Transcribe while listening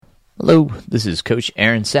Hello, this is Coach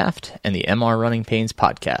Aaron Saft and the MR Running Pains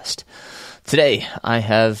podcast. Today, I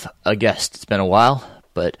have a guest. It's been a while,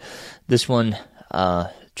 but this one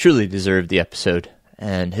truly deserved the episode,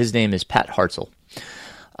 and his name is Pat Hartzell.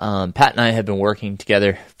 Pat and I have been working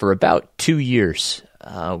together for about 2 years.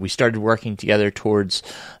 We started working together towards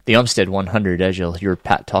the Umstead 100, as you'll hear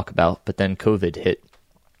Pat talk about, but then COVID hit,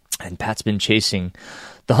 and Pat's been chasing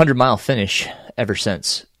the 100-mile finish ever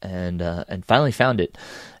since, and finally found it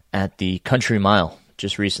at the Country Mile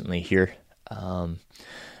just recently here. You're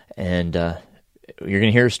going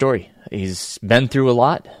to hear a story. He's been through a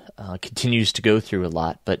lot, continues to go through a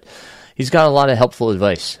lot, but he's got a lot of helpful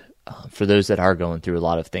advice for those that are going through a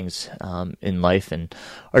lot of things in life and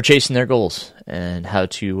are chasing their goals and how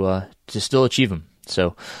to still achieve them.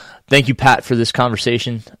 So thank you, Pat, for this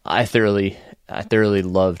conversation. I thoroughly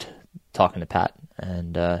loved talking to Pat,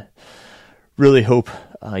 and really hope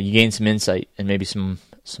you gain some insight and maybe some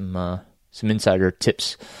insider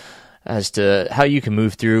tips as to how you can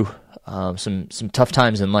move through some tough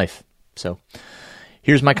times in life. So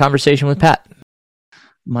here's my conversation with Pat.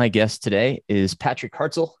 My guest today is Patrick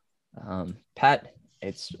Hartzell. Pat,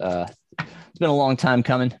 it's been a long time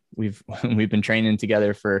coming. We've been training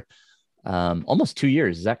together for almost 2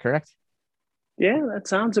 years. Is that correct? Yeah, that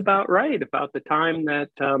sounds about right. About the time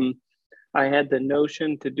that I had the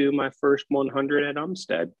notion to do my first 100 at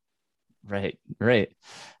Umstead. Right.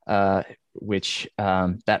 Which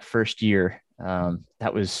that first year,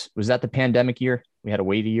 that was that the pandemic year? We had to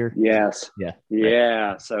wait a year. Yes. Yeah.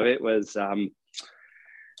 Yeah. Right. So it was, I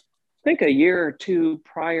think a year or two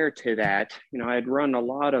prior to that, I had run a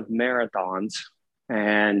lot of marathons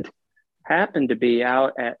and happened to be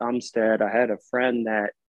out at Umstead. I had a friend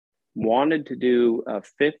that wanted to do a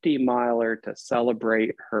 50-miler to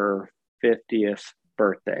celebrate her 50th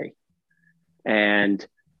birthday. And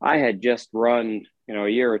I had just run, a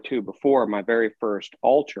year or two before my very first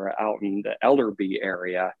ultra out in the Ellerby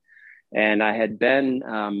area. And I had been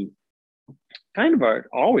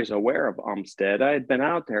always aware of Umstead. I had been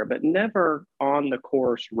out there, but never on the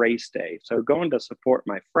course race day. So going to support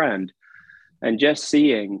my friend and just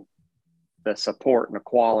seeing the support and the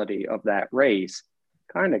quality of that race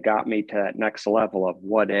kind of got me to that next level of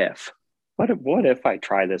what if I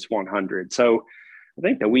try this 100? So I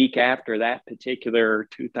think the week after that particular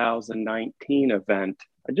 2019 event,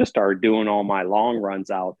 I just started doing all my long runs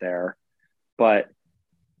out there, but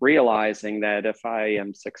realizing that if I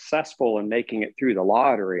am successful in making it through the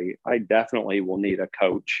lottery, I definitely will need a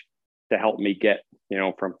coach to help me get,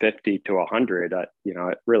 from 50 to 100.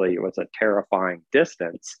 It really was a terrifying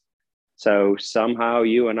distance. So somehow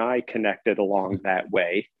you and I connected along that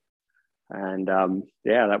way. And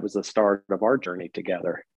that was the start of our journey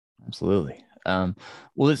together. Absolutely. Well,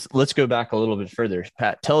 let's go back a little bit further.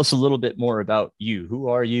 Pat, tell us a little bit more about you. Who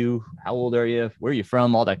are you? How old are you? Where are you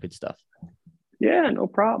from? All that good stuff. Yeah, no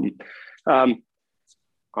problem.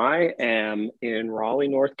 I am in Raleigh,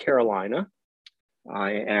 North Carolina.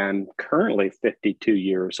 I am currently 52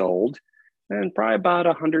 years old and probably about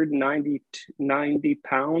 190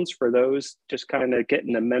 pounds for those just kind of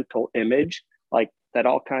getting the mental image. Like that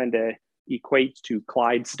all kind of equates to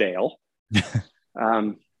Clydesdale.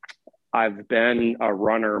 I've been a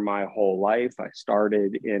runner my whole life. I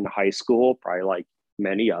started in high school, probably like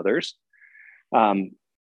many others.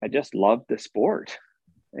 I just loved the sport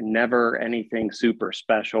and never anything super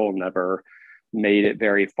special, never made it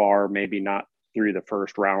very far, maybe not through the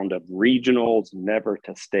first round of regionals, never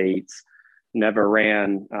to states, never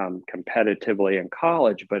ran competitively in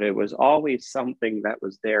college, but it was always something that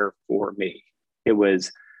was there for me. It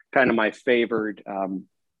was kind of my favored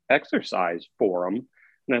exercise forum.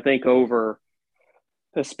 And I think over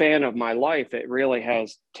the span of my life, it really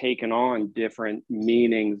has taken on different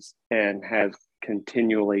meanings and has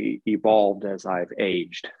continually evolved as I've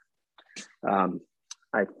aged.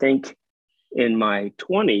 I think in my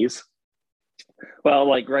 20s, well,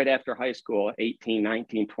 like right after high school, 18,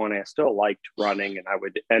 19, 20, I still liked running and I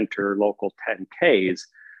would enter local 10Ks,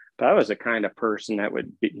 but I was the kind of person that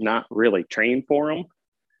would not really train for them.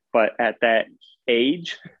 But at that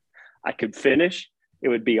age, I could finish. It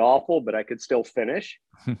would be awful, but I could still finish.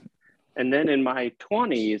 And then in my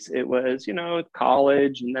 20s, it was,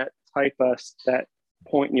 college and that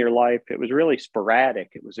point in your life, it was really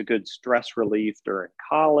sporadic. It was a good stress relief during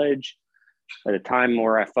college. At a time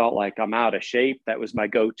where I felt like I'm out of shape, that was my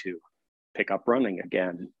go-to, pick up running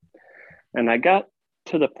again. And I got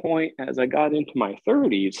to the point as I got into my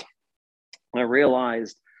 30s, I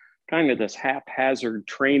realized kind of this haphazard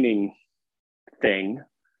training thing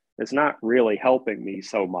is not really helping me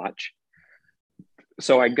so much.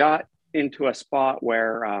 So I got into a spot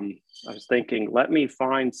where I was thinking, let me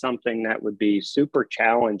find something that would be super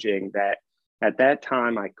challenging that at that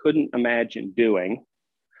time I couldn't imagine doing.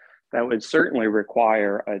 That would certainly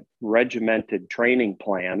require a regimented training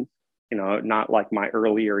plan, not like my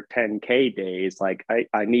earlier 10K days. Like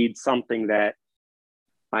I need something that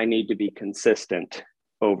I need to be consistent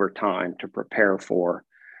over time to prepare for.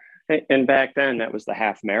 And back then, that was the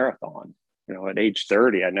half marathon. At age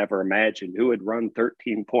 30, I never imagined who would run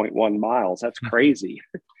 13.1 miles. That's crazy.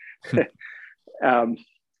 And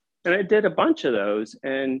I did a bunch of those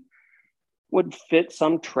and would fit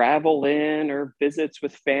some travel in or visits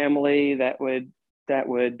with family that would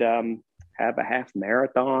have a half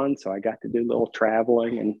marathon. So I got to do a little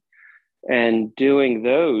traveling and doing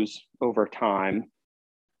those over time.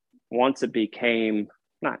 Once it became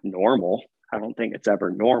not normal, I don't think it's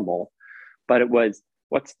ever normal, but it was,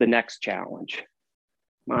 what's the next challenge?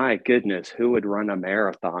 My goodness, who would run a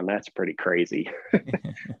marathon? That's pretty crazy.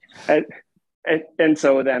 and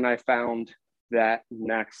so then I found that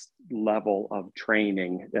next level of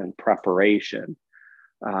training and preparation.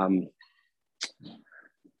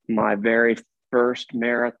 My very first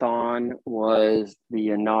marathon was the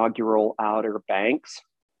inaugural Outer Banks.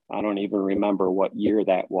 I don't even remember what year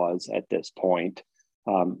that was at this point.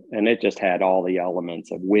 And it just had all the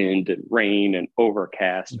elements of wind and rain and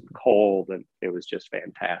overcast and cold, and it was just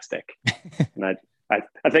fantastic. And I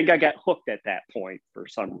think I got hooked at that point for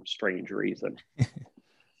some strange reason.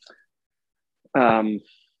 Then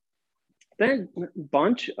a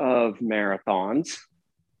bunch of marathons.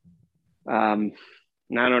 And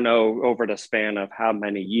I don't know over the span of how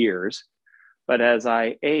many years, but as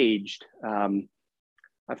I aged, I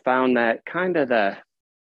found that kind of the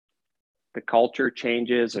culture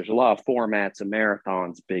changes. There's a lot of formats of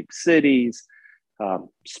marathons, big cities,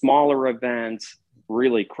 smaller events,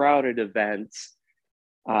 really crowded events.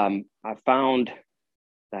 I found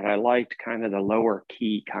that I liked kind of the lower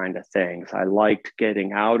key kind of things. I liked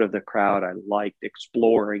getting out of the crowd. I liked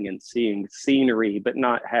exploring and seeing scenery, but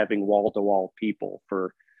not having wall-to-wall people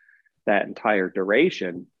for that entire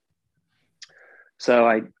duration. So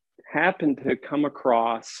I happened to come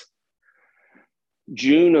across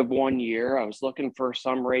June of one year. I was looking for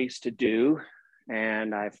some race to do,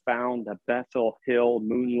 and I found the Bethel Hill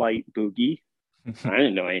Moonlight Boogie. I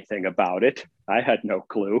didn't know anything about it. I had no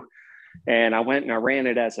clue. And I went and I ran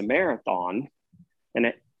it as a marathon, and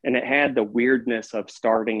it had the weirdness of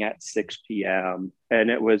starting at 6 p.m. and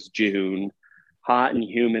it was June, hot and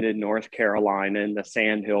humid in North Carolina in the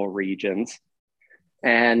Sandhill regions.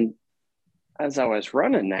 And as I was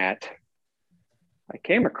running that, I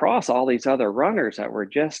came across all these other runners that were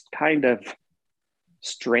just kind of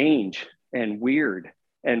strange and weird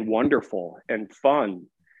and wonderful and fun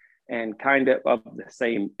and kind of the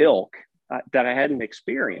same ilk that I hadn't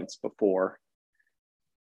experienced before.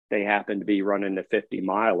 They happened to be running the 50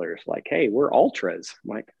 milers, like, hey, we're ultras.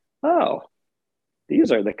 I'm like, oh,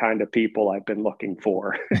 these are the kind of people I've been looking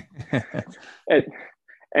for.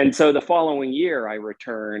 And so the following year I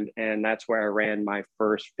returned, and that's where I ran my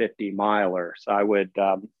first 50 miler. So I would,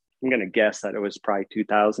 I'm going to guess that it was probably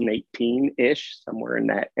 2018-ish, somewhere in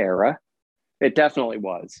that era. It definitely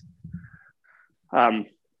was. And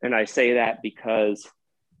I say that because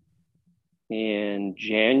in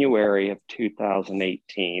January of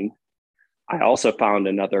 2018, I also found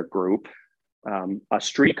another group, a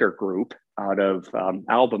streaker group out of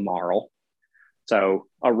Albemarle. So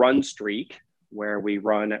a run streak where we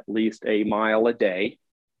run at least a mile a day,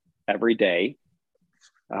 every day.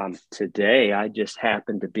 Today, I just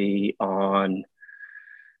happened to be on,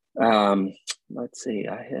 let's see,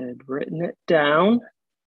 I had written it down.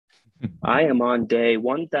 I am on day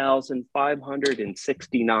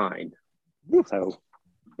 1,569. So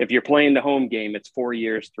if you're playing the home game, it's 4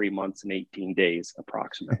 years, 3 months, and 18 days,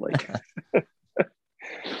 approximately.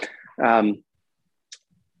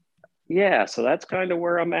 Yeah, so that's kind of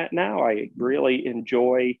where I'm at now. I really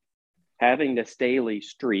enjoy having this daily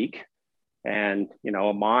streak. And,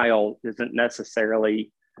 a mile isn't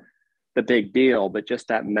necessarily the big deal, but just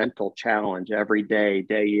that mental challenge every day,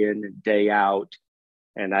 day in and day out.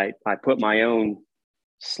 And I put my own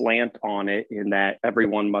slant on it in that every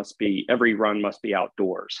run must be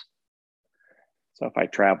outdoors. So if I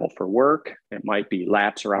travel for work, it might be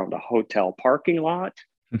laps around a hotel parking lot.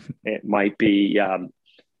 It might be,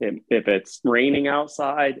 if it's raining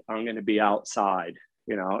outside, I'm going to be outside,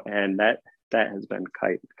 and that has been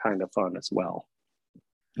kind of fun as well.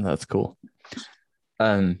 That's cool.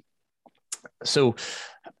 So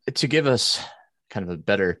to give us kind of a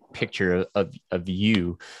better picture of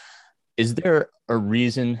you, is there a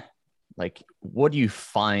reason, like, what do you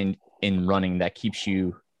find in running that keeps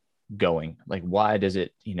you going? Like, why does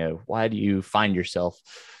it, why do you find yourself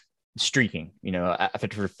streaking,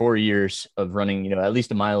 after 4 years of running, at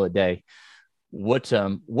least a mile a day? What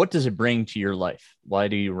does it bring to your life? Why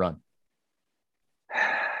do you run?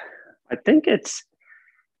 I think it's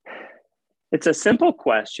a simple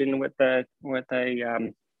question with a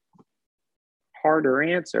harder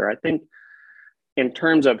answer. I think in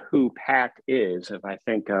terms of who Pat is, if I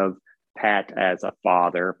think of Pat as a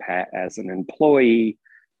father, Pat as an employee,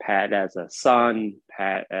 Pat as a son,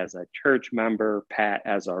 Pat as a church member, Pat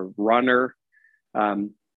as a runner,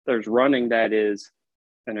 there's running that is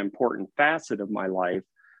an important facet of my life,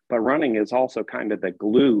 but running is also kind of the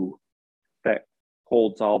glue that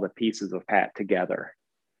holds all the pieces of Pat together.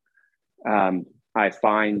 I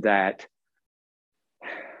find that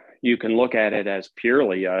you can look at it as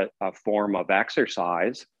purely a form of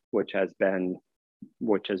exercise, which has been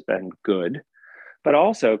good, but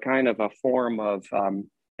also kind of a form of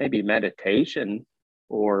maybe meditation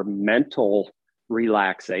or mental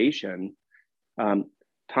relaxation.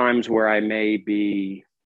 Times where I may be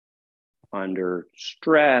under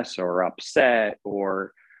stress or upset,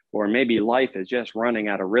 or maybe life is just running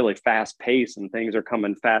at a really fast pace and things are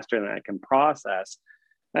coming faster than I can process.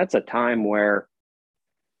 That's a time where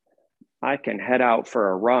I can head out for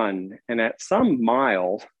a run, and at some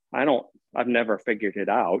miles, I've never figured it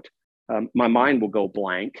out. My mind will go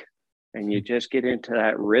blank, and you just get into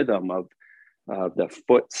that rhythm of the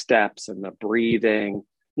footsteps and the breathing.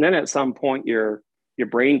 And then at some point, your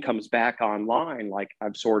brain comes back online, like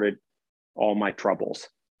I've sorted all my troubles.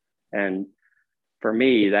 And for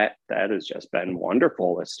me, that has just been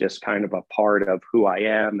wonderful. It's just kind of a part of who I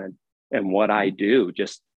am and what I do,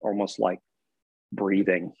 just almost like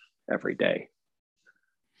breathing every day.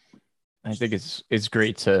 I think it's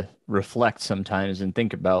great to reflect sometimes and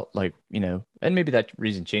think about, like, and maybe that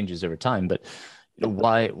reason changes over time, but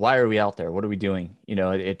why are we out there? What are we doing?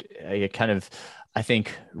 It kind of, I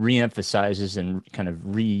think, reemphasizes and kind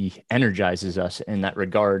of re-energizes us in that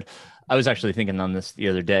regard. I was actually thinking on this the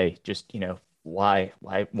other day, just, why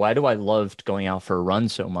do I love going out for a run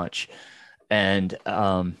so much? And,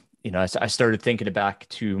 I started thinking back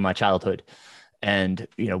to my childhood. And,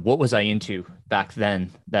 what was I into back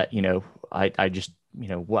then that, I just,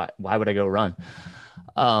 why would I go run?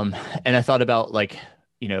 And I thought about, like,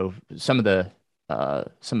 some of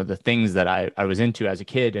the things that I was into as a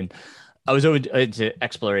kid, and I was always into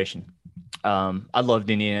exploration. I loved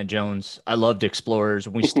Indiana Jones. I loved explorers.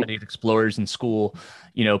 We studied explorers in school,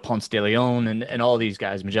 Ponce de Leon and all these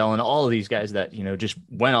guys, Magellan, all of these guys that, just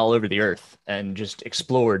went all over the earth and just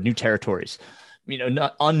explored new territories,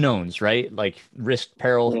 not unknowns, right? Like risk,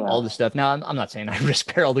 peril, Yeah. all this stuff. Now, I'm not saying I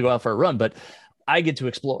risk peril to go out for a run, but I get to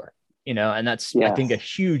explore, and that's, I think, a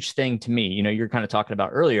huge thing to me. You're kind of talking about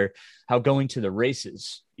earlier how going to the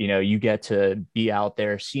races, you get to be out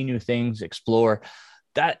there, see new things, explore.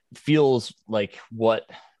 That feels like what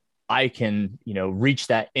I can, reach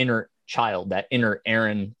that inner child, that inner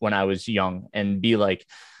Aaron when I was young, and be like,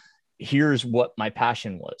 here's what my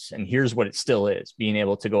passion was, and here's what it still is, being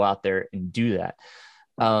able to go out there and do that.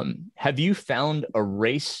 Have you found a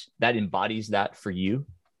race that embodies that for you?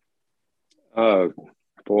 Oh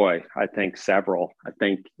boy, I think several. I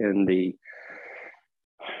think in the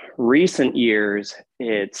recent years,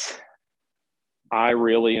 I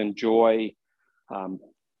really enjoy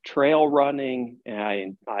trail running,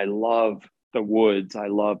 and I love the woods. I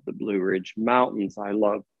love the Blue Ridge Mountains. I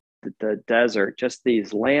love the desert, just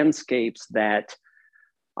these landscapes that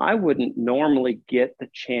I wouldn't normally get the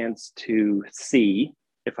chance to see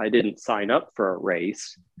if I didn't sign up for a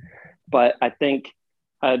race. But I think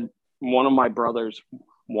one of my brothers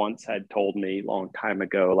once had told me a long time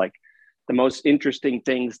ago, like, the most interesting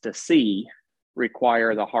things to see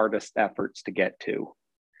require the hardest efforts to get to.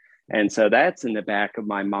 And so that's in the back of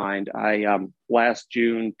my mind. I last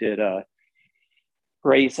June did a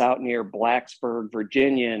race out near Blacksburg,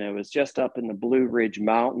 Virginia, and it was just up in the Blue Ridge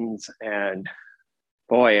Mountains. And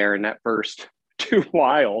boy, Aaron, that first 2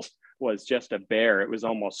 miles was just a bear. It was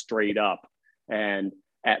almost straight up, and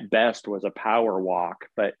at best was a power walk.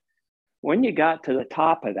 But when you got to the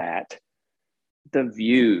top of that, the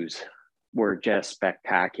views were just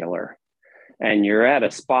spectacular. And you're at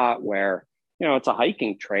a spot where, it's a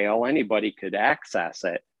hiking trail, anybody could access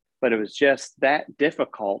it, but it was just that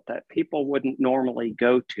difficult that people wouldn't normally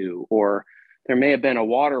go to, or there may have been a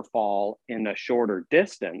waterfall in a shorter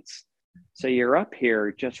distance. So you're up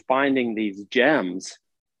here just finding these gems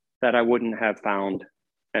that I wouldn't have found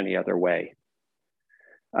any other way.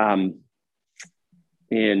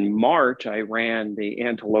 In March, I ran the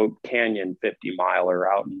Antelope Canyon 50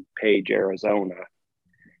 miler out in Page, Arizona.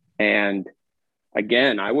 And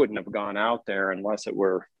again, I wouldn't have gone out there unless it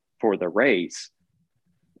were for the race,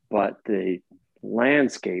 but the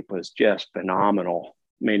landscape was just phenomenal.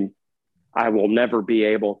 I mean, I will never be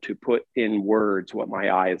able to put in words what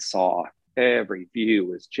my eyes saw. Every view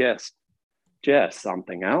was just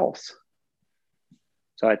something else.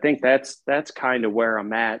 So I think that's kind of where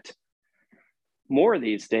I'm at more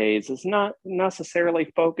these days, is not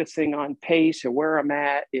necessarily focusing on pace or where I'm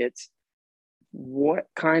at. It's what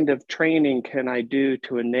kind of training can I do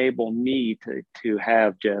to enable me to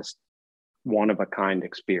have just one of a kind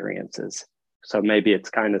experiences. So maybe it's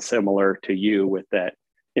kind of similar to you with that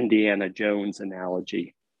Indiana Jones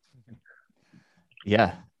analogy.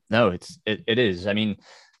 Yeah, no, it is. I mean,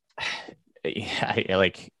 when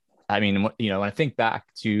I think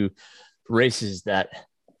back to races that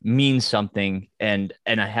mean something and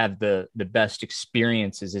I have the best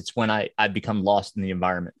experiences, it's when I become lost in the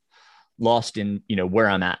environment, lost in, where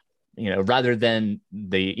I'm at, rather than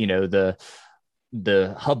the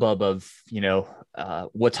hubbub of,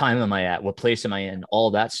 what time am I at? What place am I in?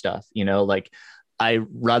 All that stuff, like I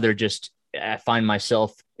rather just I find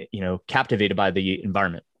myself, captivated by the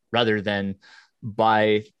environment rather than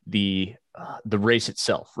by the race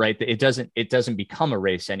itself, right? It doesn't become a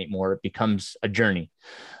race anymore. It becomes a journey.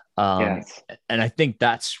 Um, Yes. and I think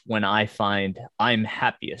that's when I find I'm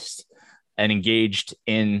happiest and engaged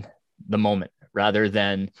in the moment rather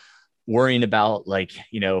than worrying about like,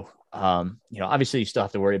 obviously you still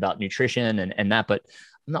have to worry about nutrition and that, but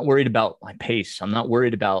I'm not worried about my pace. I'm not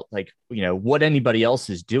worried about like, what anybody else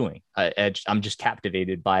is doing. I'm just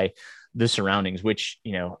captivated by the surroundings, which,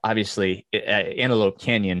 obviously Antelope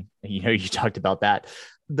Canyon, you talked about that.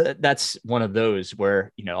 That's one of those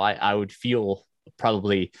where, I would feel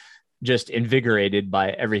probably just invigorated by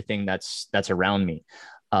everything that's around me.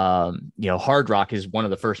 Hard Rock is one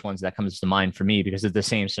of the first ones that comes to mind for me because of the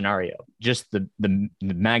same scenario, just the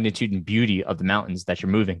magnitude and beauty of the mountains that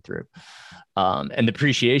you're moving through, and the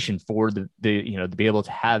appreciation for to be able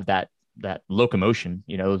to have that locomotion,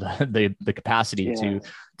 the capacity Yeah.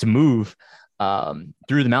 to move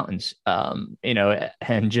through the mountains,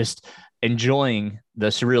 and just enjoying the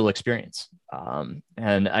surreal experience.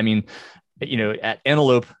 And I mean, at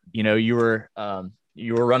Antelope, you were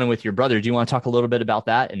running with your brother. Do you want to talk a little bit about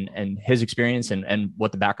that and his experience and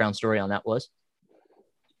what the background story on that was?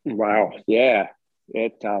 Wow. Yeah.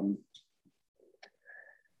 It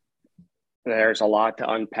there's a lot to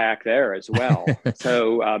unpack there as well.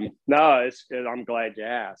 So no, I'm glad you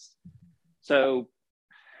asked. So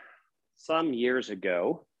some years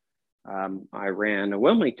ago, I ran a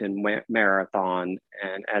Wilmington marathon,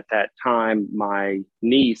 and at that time, my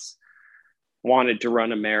niece wanted to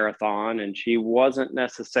run a marathon, and she wasn't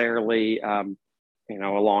necessarily, a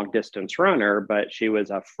long distance runner, but she was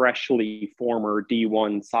a freshly former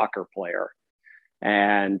D1 soccer player,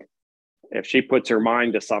 and if she puts her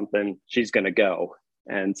mind to something, she's going to go.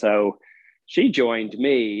 And so she joined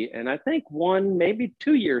me, and I think maybe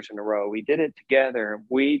 2 years in a row, we did it together.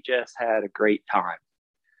 We just had a great time.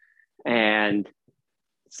 And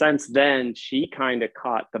since then, she kind of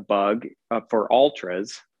caught the bug for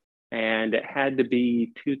ultras, and it had to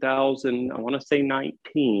be 2000, I want to say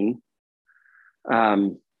 19.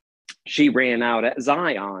 She ran out at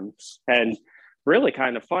Zion, and really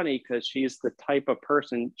kind of funny because she's the type of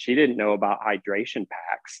person, she didn't know about hydration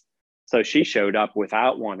packs. So she showed up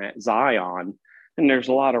without one at Zion. And there's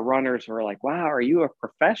a lot of runners who are like, wow, are you a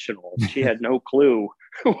professional? She had no clue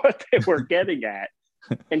what they were getting at.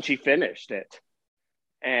 And she finished it.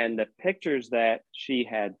 And the pictures that she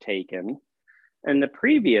had taken in the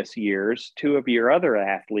previous years, two of your other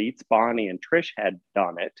athletes, Bonnie and Trish, had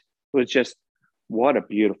done it. It was just, what a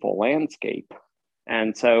beautiful landscape.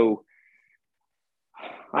 And so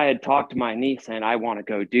I had talked to my niece and I want to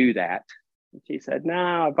go do that. And she said,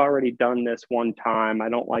 no, I've already done this one time. I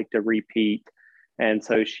don't like to repeat. And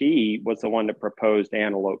so she was the one that proposed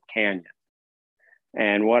Antelope Canyon.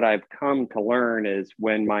 And what I've come to learn is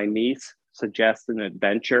when my niece suggests an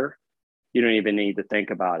adventure, you don't even need to think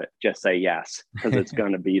about it. Just say yes, because it's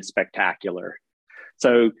going to be spectacular.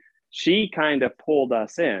 So she kind of pulled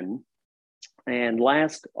us in. And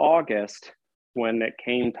last August, when it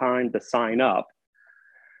came time to sign up,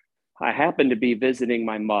 I happened to be visiting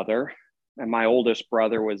my mother, and my oldest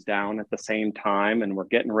brother was down at the same time, and we're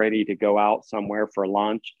getting ready to go out somewhere for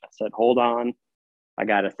lunch. I said, hold on, I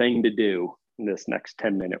got a thing to do in this next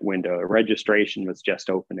 10-minute window. Registration was just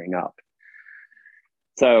opening up.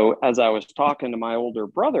 So as I was talking to my older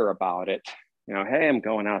brother about it, hey, I'm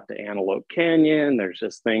going out to Antelope Canyon. There's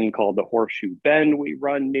this thing called the Horseshoe Bend we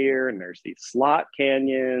run near, and there's these slot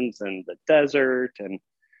canyons and the desert. And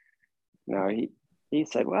he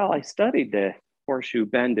said, well, I studied the Horseshoe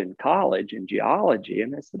Bend in college in geology.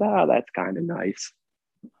 And I said, oh, that's kind of nice.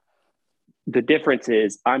 The difference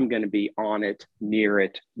is I'm going to be on it, near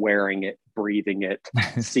it, wearing it, breathing it,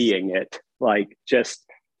 seeing it. Like, just,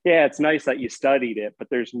 yeah, it's nice that you studied it, but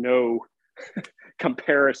there's no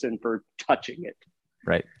comparison for touching it.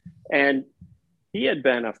 Right. And he had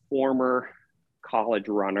been a former college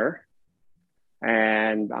runner.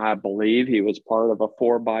 And I believe he was part of a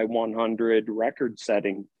 4x100 record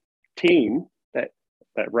setting team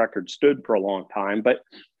that record stood for a long time. But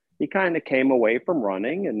he kind of came away from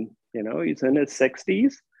running, and, you know, he's in his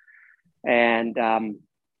 60s and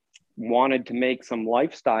wanted to make some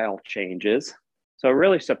lifestyle changes. So it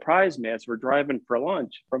really surprised me as we're driving for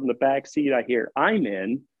lunch. From the back seat, I hear, I'm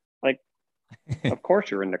in. Like, of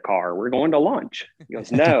course you're in the car. We're going to lunch. He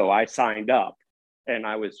goes, no, I signed up. And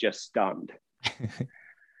I was just stunned.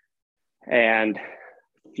 And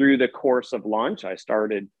through the course of lunch, I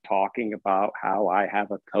started talking about how I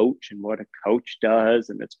have a coach and what a coach does.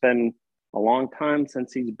 And it's been a long time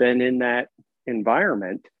since he's been in that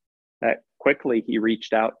environment, that quickly he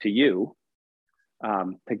reached out to you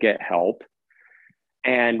to get help.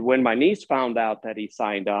 And when my niece found out that he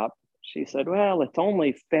signed up, she said, well, it's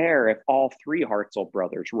only fair if all three Hartzell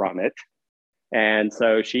brothers run it. And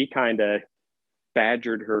so she kind of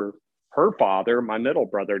badgered her father, my middle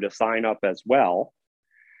brother, to sign up as well.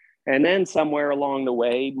 And then somewhere along the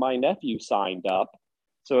way, my nephew signed up.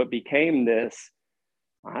 So it became this,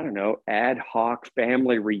 I don't know, ad hoc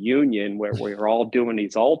family reunion where we were all doing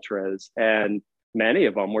these ultras, and many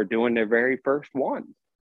of them were doing their very first one.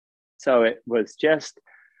 So it was just,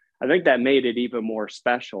 I think that made it even more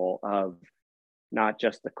special, of not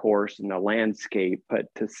just the course and the landscape, but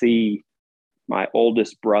to see my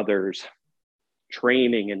oldest brother's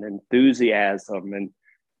training and enthusiasm, and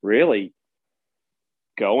really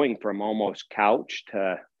going from almost couch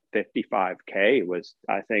to 55K was,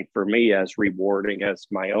 I think, for me, as rewarding as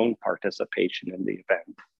my own participation in the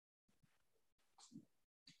event.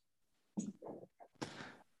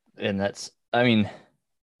 And that's, I mean,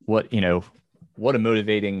 what a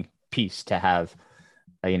motivating piece to have,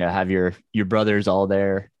 have your brothers all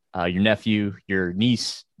there, your nephew, your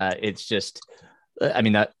niece. It's just, I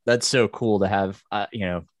mean, that's so cool to have,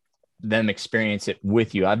 them experience it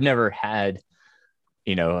with you. I've never had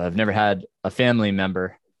a family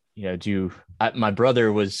member, my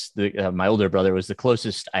brother was my older brother was the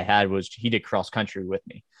closest I had. He did cross country with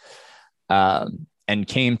me, and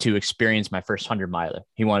came to experience my first 100-miler.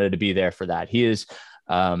 He wanted to be there for that. He is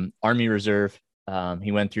Army Reserve.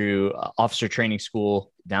 He went through officer training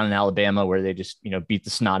school down in Alabama, where they just, beat the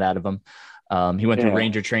snot out of him. He went through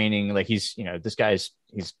Ranger training. Like, he's a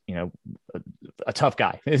tough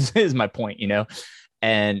guy is my point,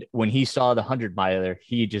 And when he saw the 100-miler,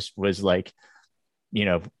 he just was like,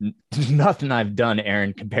 nothing I've done,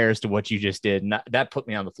 Aaron, compares to what you just did. And that put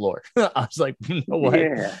me on the floor. I was like, you know what?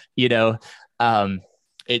 Yeah.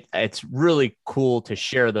 It's really cool to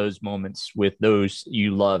share those moments with those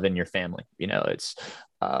you love and your family. It's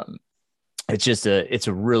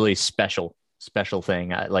a really special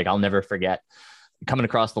thing. I'll never forget coming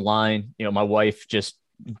across the line, my wife just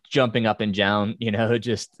jumping up and down,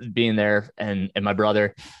 just being there, and my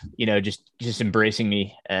brother, just embracing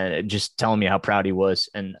me and just telling me how proud he was.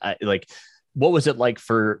 And what was it like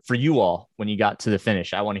for you all when you got to the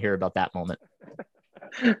finish? I want to hear about that moment.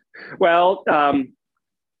 Well,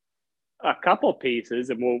 a couple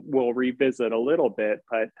pieces, and we'll revisit a little bit,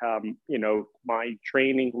 but my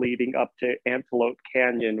training leading up to Antelope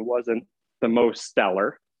Canyon wasn't the most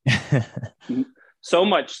stellar. So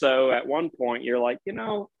much so, at one point, you're like,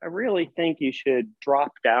 I really think you should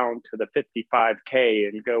drop down to the 55K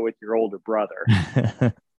and go with your older brother.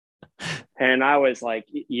 And I was like,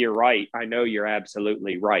 you're right. I know you're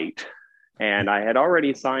absolutely right. And I had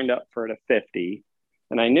already signed up for the 50.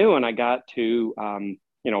 And I knew when I got to,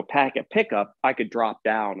 packet pickup, I could drop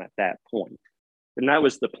down at that point. And that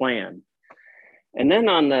was the plan. And then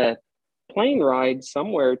on the plane ride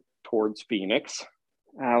somewhere towards Phoenix,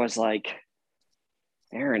 I was like,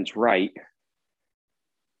 Aaron's right,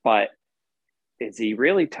 but is he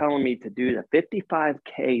really telling me to do the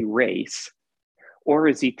 55K race, or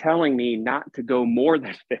is he telling me not to go more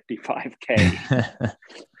than 55K?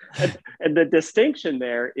 and the distinction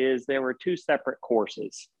there is there were two separate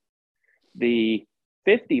courses. The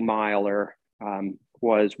 50-miler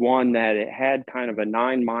was one that it had kind of a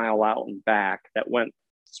 9-mile out and back that went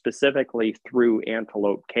specifically through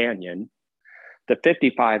Antelope Canyon. The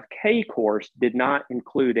 55K course did not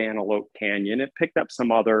include Antelope Canyon. It picked up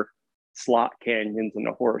some other slot canyons in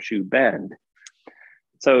the Horseshoe Bend.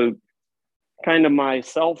 So kind of my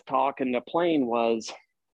self-talk in the plane was,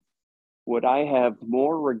 would I have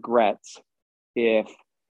more regrets if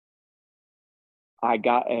I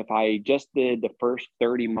just did the first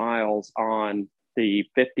 30 miles on the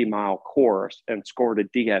 50-mile course and scored a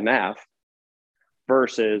DNF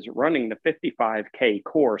versus running the 55K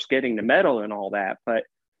course, getting the medal and all that, but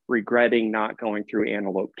regretting not going through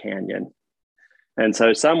Antelope Canyon. And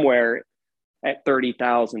so somewhere at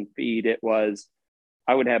 30,000 feet,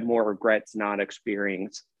 I would have more regrets not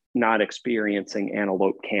experiencing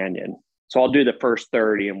Antelope Canyon. So I'll do the first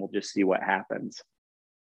 30 and we'll just see what happens.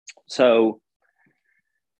 So,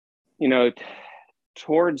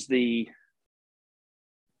 towards the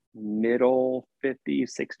middle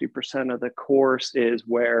 50-60% of the course is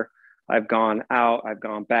where I've gone out, I've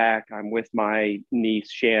gone back, I'm with my niece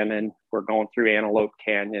Shannon, we're going through Antelope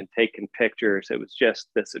Canyon, taking pictures. It was just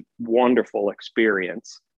this wonderful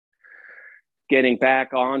experience. Getting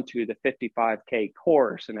back onto the 55K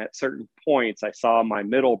course, and at certain points I saw my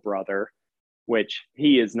middle brother, which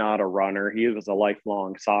he is not a runner, he was a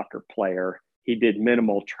lifelong soccer player. He did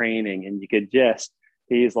minimal training, and you could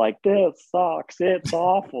he's like, this sucks, it's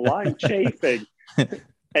awful, I'm chafing.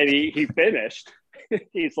 And he finished.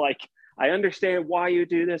 He's like, I understand why you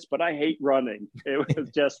do this, but I hate running.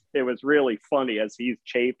 It was really funny as he's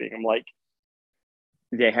chafing. I'm like,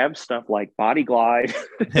 they have stuff like Body Glide.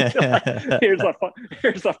 Here's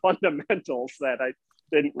the fundamentals that I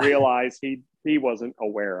didn't realize he wasn't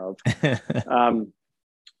aware of.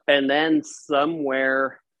 And then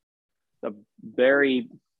somewhere the very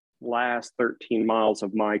last 13 miles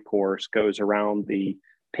of my course goes around the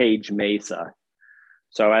Page Mesa.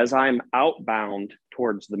 So as I'm outbound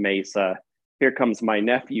towards the mesa, here comes my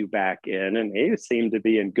nephew back in, and he seemed to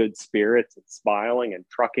be in good spirits and smiling and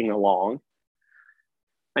trucking along.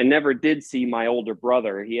 I never did see my older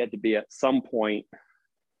brother. He had to be at some point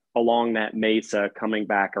along that mesa coming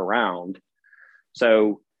back around.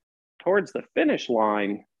 So towards the finish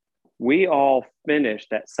line, we all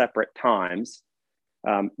finished at separate times.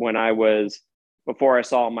 Before I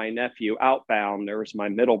saw my nephew outbound, there was my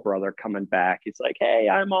middle brother coming back. He's like, hey,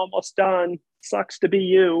 I'm almost done. Sucks to be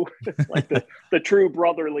you. Like the true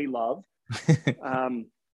brotherly love. So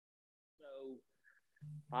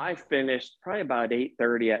I finished probably about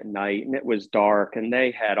 8:30 at night, and it was dark, and they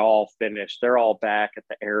had all finished. They're all back at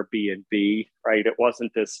the Airbnb, right? It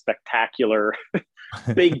wasn't this spectacular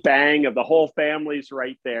big bang of the whole family's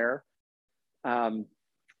right there. Last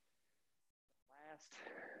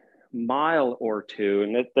mile or two,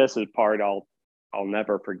 and this is part I'll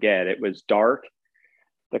never forget. It was dark.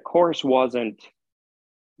 The course wasn't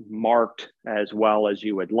marked as well as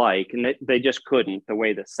you would like, and they just couldn't, the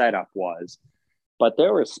way the setup was. But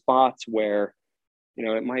there were spots where,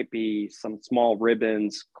 it might be some small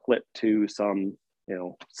ribbons clipped to some,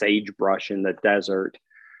 sagebrush in the desert.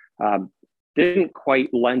 Didn't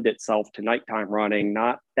quite lend itself to nighttime running,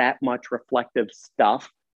 not that much reflective stuff.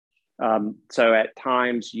 So at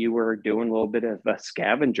times you were doing a little bit of a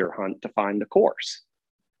scavenger hunt to find the course.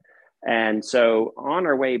 And so on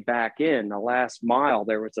our way back in the last mile,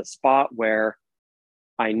 there was a spot where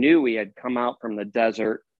I knew we had come out from the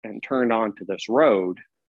desert and turned onto this road.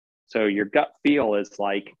 So your gut feel is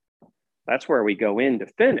like, that's where we go in to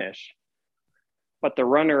finish. But the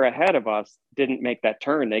runner ahead of us didn't make that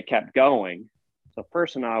turn. They kept going. The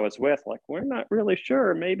person I was with, like, we're not really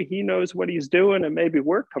sure. Maybe he knows what he's doing and maybe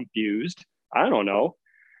we're confused. I don't know.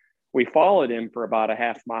 We followed him for about a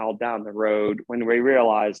half mile down the road when we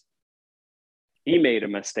realized he made a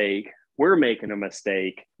mistake. We're making a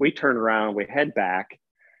mistake. We turn around, we head back,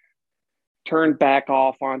 turn back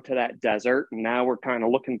off onto that desert. And now we're kind of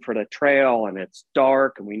looking for the trail, and it's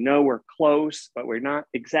dark and we know we're close, but we're not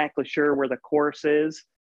exactly sure where the course is.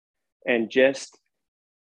 And just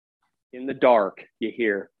in the dark, you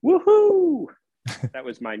hear, woohoo! That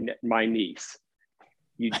was my niece.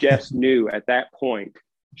 You just knew at that point.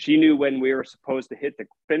 She knew when we were supposed to hit the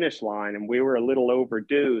finish line, and we were a little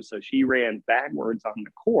overdue. So she ran backwards on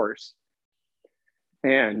the course.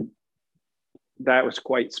 And that was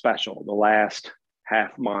quite special, the last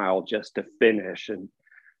half mile just to finish. And,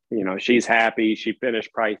 she's happy. She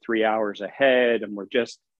finished probably 3 hours ahead. And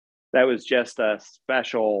that was just a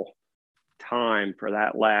special time for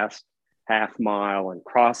that last half mile and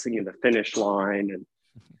crossing the finish line. And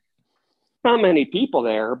not many people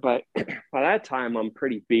there, but by that time I'm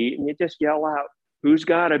pretty beat, and you just yell out, who's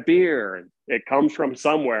got a beer? And it comes from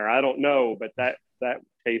somewhere. I don't know, but that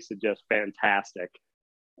tasted just fantastic.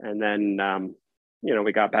 And then,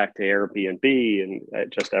 we got back to Airbnb,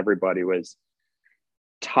 and just everybody was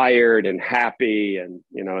tired and happy. And,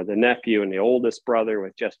 the nephew and the oldest brother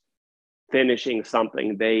was just finishing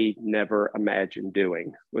something they never imagined doing.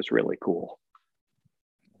 It was really cool.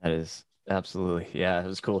 That Absolutely. Yeah. It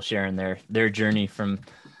was cool sharing their journey from,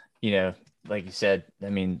 you know, like you said, I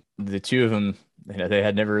mean, the two of them, they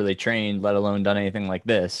had never really trained, let alone done anything like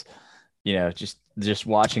this. Just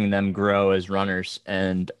watching them grow as runners,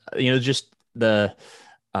 and just the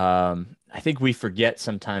I think we forget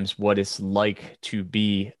sometimes what it's like to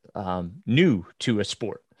be new to a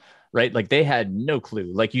sport, right? Like they had no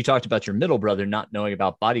clue. Like you talked about your middle brother not knowing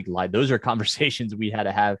about body glide. Those are conversations we had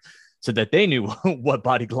to have so that they knew what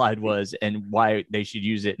body glide was and why they should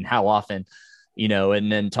use it and how often,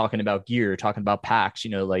 and then talking about gear, talking about packs,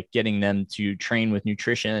 like getting them to train with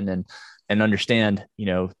nutrition and understand,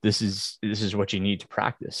 this is what you need to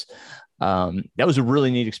practice. That was a really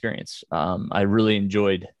neat experience. I really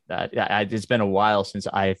enjoyed that. It's been a while since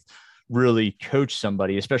I've really coached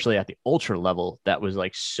somebody, especially at the ultra level, that was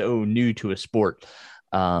like so new to a sport,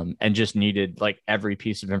 and just needed like every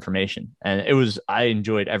piece of information. And I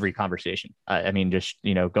enjoyed every conversation. I mean, just,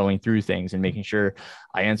 going through things and making sure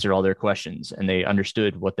I answered all their questions and they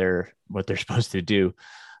understood what they're supposed to do.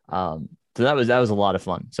 So that was a lot of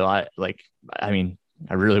fun. So I mean,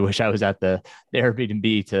 I really wish I was at the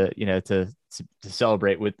Airbnb to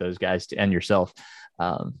celebrate with those guys and yourself,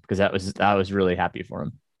 because I was really happy for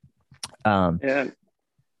them. And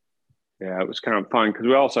yeah, it was kind of fun because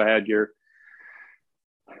we also had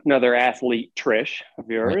another athlete, Trish, of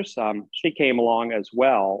Right. yours. She came along as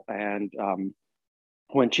well, and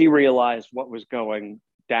when she realized what was going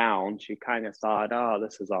down, she kind of thought, "Oh,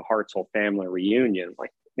 this is a Hartzell family reunion."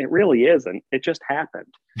 Like, it really isn't. It just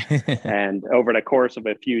happened. And over the course of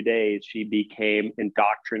a few days, she became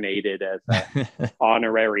indoctrinated as a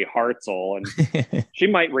honorary Hartzell, and she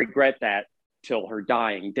might regret that till her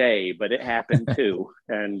dying day, but it happened too,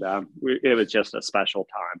 and it was just a special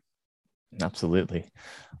time. Absolutely.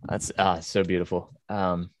 That's so beautiful.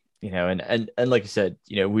 And like I said,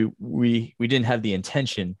 we didn't have the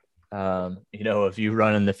intention, of you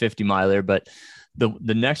running the 50 miler, but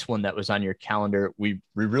the next one that was on your calendar, we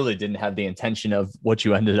really didn't have the intention of what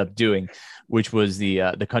you ended up doing, which was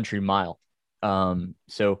the country mile.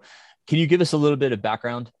 So can you give us a little bit of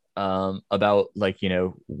background about, like,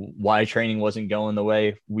 why training wasn't going the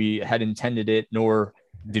way we had intended it, nor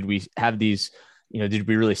did we have these, did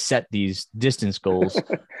we really set these distance goals?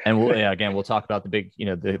 And we'll talk about the big,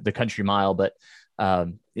 the country mile, but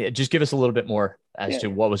yeah, just give us a little bit more as Yeah, to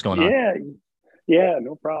what was going on. yeah, yeah,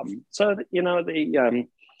 no problem. So the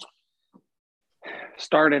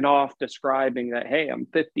started off describing that, hey, I'm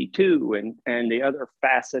 52, and the other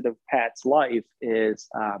facet of Pat's life is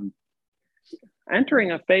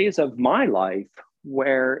entering a phase of my life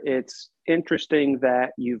where it's interesting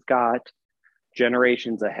that you've got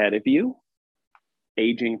generations ahead of you,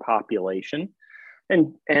 aging population,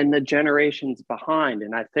 and the generations behind.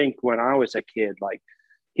 And I think when I was a kid, like,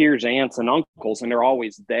 here's aunts and uncles, and they're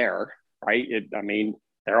always there, right? I mean,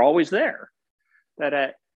 they're always there. That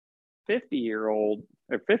at 50-year-old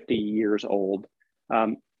or 50 years old,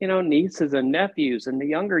 nieces and nephews and the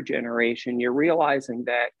younger generation, you're realizing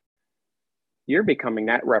that you're becoming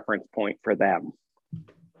that reference point for them.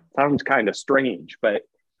 Sounds kind of strange, but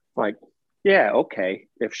like, yeah, okay.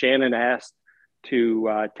 If Shannon asked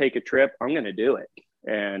to take a trip, I'm going to do it.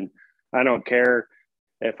 And I don't care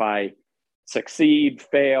if I succeed,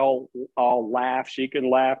 fail, I'll laugh. She can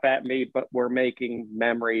laugh at me, but we're making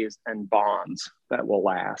memories and bonds that will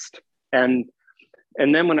last. And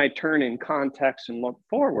then when I turn in context and look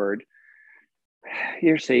forward,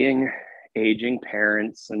 you're seeing aging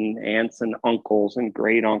parents and aunts and uncles and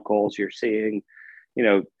great uncles. You're seeing,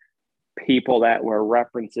 people that were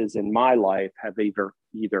references in my life have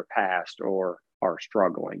either passed or are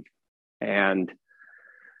struggling. And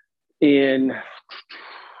in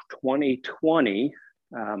 2020,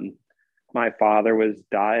 my father was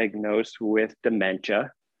diagnosed with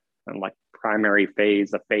dementia, and like primary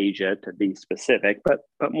phase aphasia to be specific, but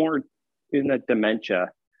more in the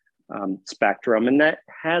dementia spectrum. And that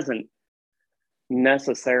hasn't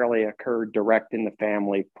necessarily occurred direct in the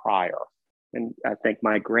family prior. And I think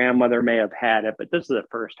my grandmother may have had it, but this is the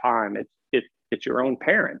first time it's your own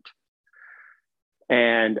parent.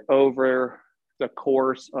 And over the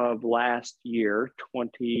course of last year,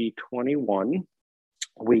 2021,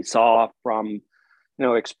 we saw from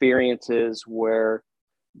experiences where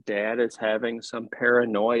dad is having some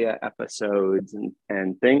paranoia episodes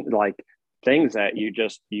and things that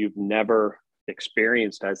you've never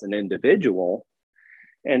experienced as an individual,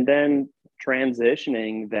 and then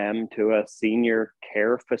transitioning them to a senior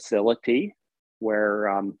care facility where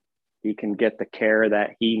he can get the care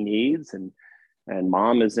that he needs, and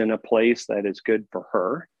mom is in a place that is good for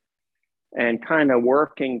her, and kind of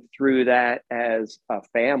working through that as a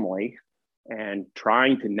family. and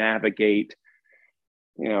trying to navigate,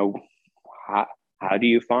 you know, how do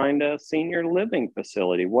you find a senior living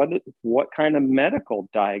facility? What kind of medical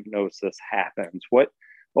diagnosis happens? What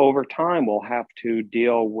over time we'll have to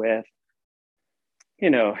deal with,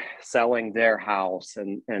 selling their house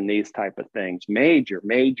and these type of things. Major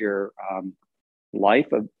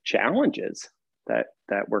life of challenges that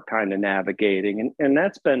we're kind of navigating, and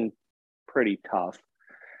that's been pretty tough.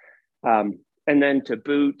 And then to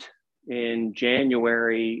boot, in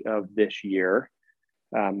January of this year,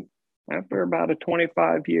 after about a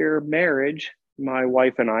 25-year marriage, my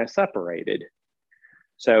wife and I separated.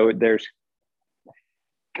 So there's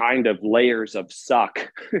kind of layers of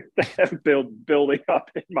suck that have building up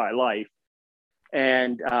in my life.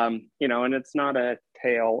 And, and it's not a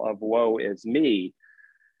tale of woe is me,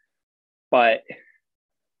 but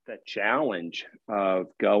the challenge of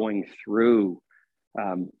going through,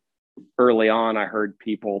 early on, I heard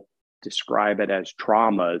people describe it as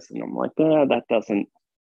traumas. And I'm like, that doesn't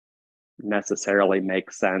necessarily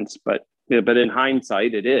make sense, but in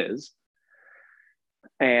hindsight, it is.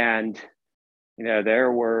 And,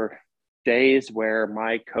 there were days where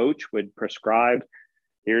my coach would prescribe,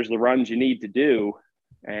 here's the runs you need to do.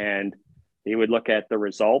 And he would look at the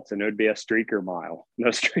results and it would be a streaker mile, and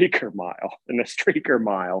a streaker mile, and a streaker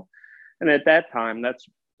mile. And at that time, that's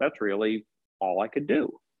really all I could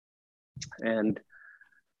do. And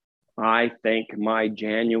I think my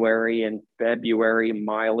January and February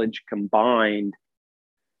mileage combined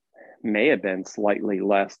may have been slightly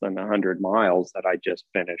less than 100 miles that I just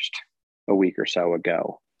finished a week or so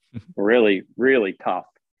ago. Really, really tough.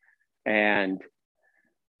 And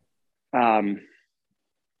but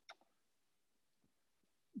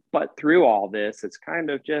through all this, it's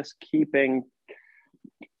kind of just keeping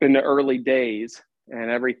in the early days,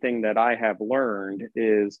 and everything that I have learned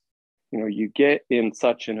is, you get in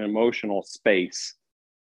such an emotional space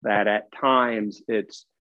that at times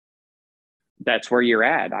that's where you're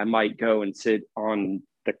at. I might go and sit on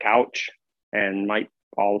the couch and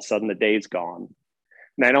all of a sudden the day's gone.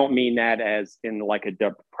 And I don't mean that as in like a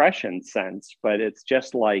depression sense, but it's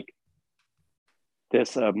just like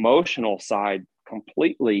this emotional side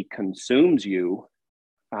completely consumes you.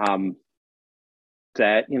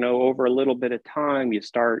 That, over a little bit of time, you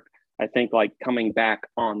start, I think, like coming back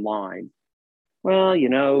online. Well,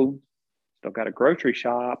 still got a grocery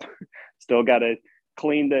shop, still got to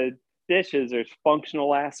clean the dishes. There's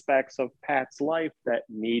functional aspects of Pat's life that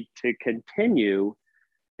need to continue.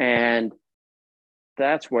 And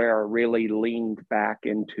that's where I really leaned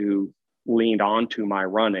onto my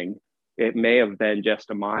running. It may have been just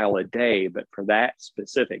a mile a day, but for that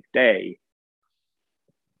specific day,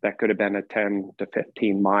 that could have been a 10 to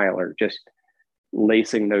 15 miler, just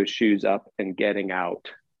lacing those shoes up and getting out.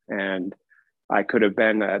 And I could have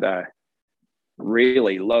been at a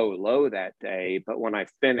really low that day, but when I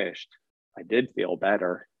finished, I did feel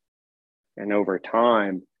better. And over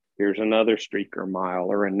time, here's another streaker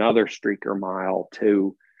mile or another streaker mile,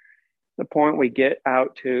 to the point we get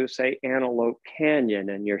out to, say, Antelope Canyon,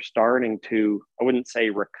 and you're starting to, I wouldn't say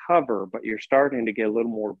recover, but you're starting to get a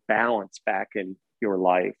little more balance back in your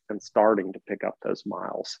life and starting to pick up those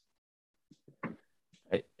miles.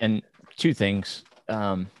 And two things.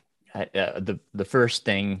 The first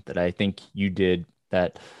thing that I think you did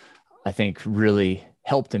that I think really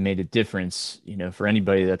helped and made a difference, for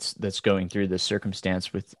anybody that's going through this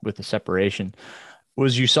circumstance with the separation,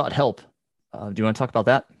 was you sought help. Do you want to talk about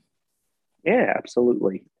that? Yeah,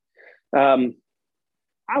 absolutely. I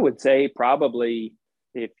would say probably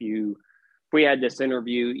if we had this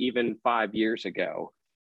interview even 5 years ago,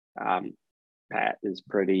 Pat is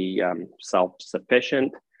pretty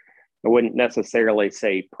self-sufficient. I wouldn't necessarily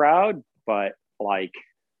say proud, but like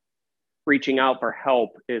reaching out for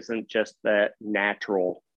help isn't just that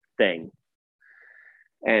natural thing.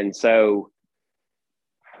 And so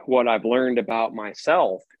what I've learned about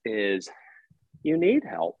myself is you need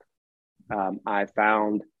help. I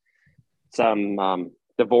found some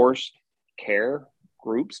divorce care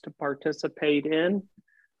groups to participate in.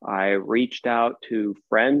 I reached out to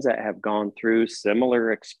friends that have gone through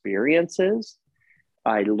similar experiences.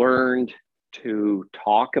 I learned to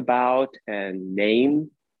talk about and name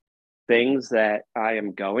things that I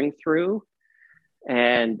am going through.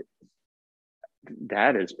 And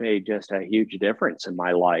that has made just a huge difference in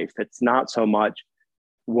my life. It's not so much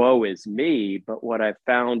woe is me, but what I've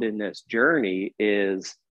found in this journey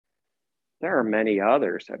is there are many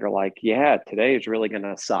others that are like, yeah, today is really going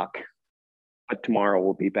to suck, but tomorrow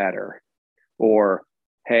will be better. Or,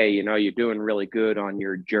 hey, you're doing really good on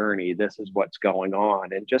your journey. This is what's going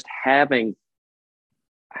on. And just having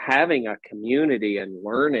a community and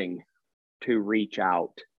learning to reach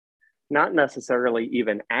out, not necessarily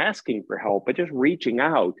even asking for help, but just reaching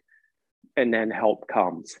out, and then help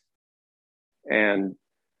comes. And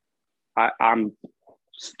I'm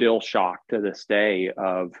still shocked to this day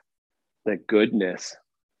of the goodness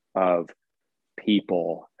of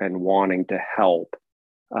people and wanting to help.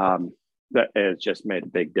 That has just made a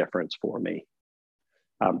big difference for me.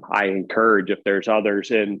 I encourage, if there's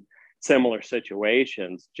others in similar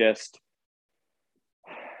situations, just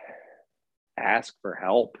ask for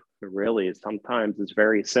help. It really is. Sometimes it's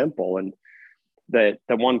very simple. And the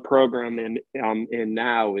one program I'm in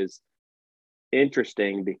now is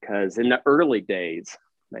interesting because in the early days,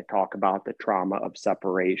 they talk about the trauma of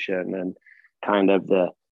separation and kind of the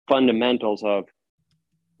fundamentals of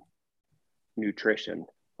nutrition.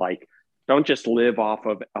 Like, don't just live off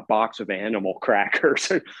of a box of animal crackers.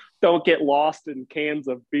 Don't get lost in cans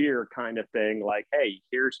of beer kind of thing. Like, hey,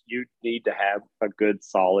 you need to have a good,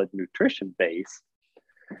 solid nutrition base.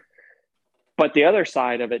 But the other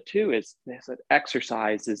side of it too is that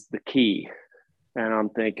exercise is the key. And I'm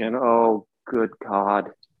thinking, oh, good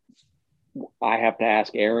God, I have to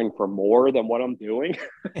ask Aaron for more than what I'm doing.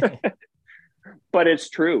 But it's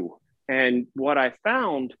true. And what I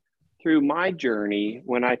found through my journey,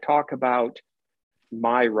 when I talk about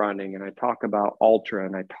my running and I talk about ultra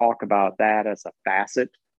and I talk about that as a facet,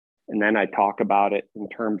 and then I talk about it in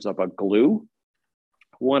terms of a glue,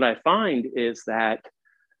 what I find is that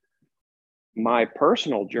my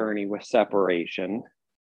personal journey with separation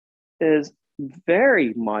is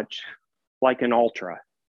very much like an ultra.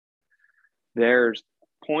 There's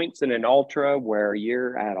points in an ultra where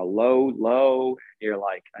you're at a low, you're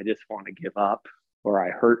like, I just want to give up, or I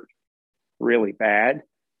hurt really bad,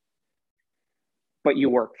 but you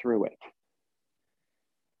work through it.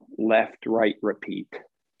 Left, right, repeat.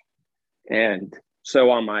 And so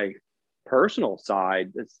on my personal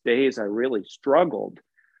side, the days I really struggled,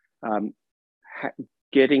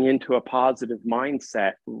 getting into a positive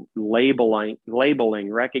mindset, labeling,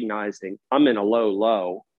 recognizing I'm in a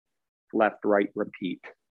low, left, right, repeat.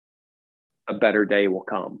 A better day will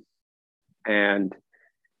come. And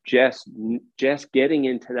just getting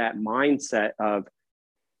into that mindset of,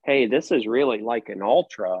 hey, this is really like an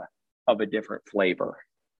ultra of a different flavor.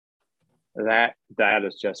 That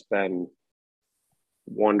has just been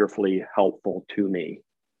wonderfully helpful to me.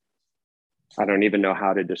 I don't even know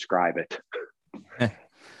how to describe it.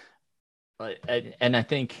 And I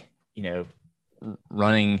think,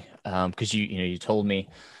 running, because you told me,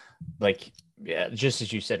 like, yeah, just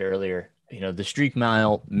as you said earlier, the streak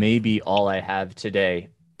mile may be all I have today,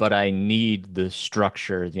 but I need the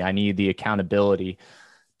structure. I need the accountability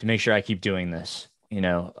to make sure I keep doing this,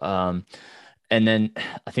 and then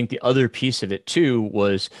I think the other piece of it too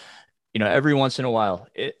was, every once in a while,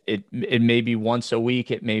 it may be once a week,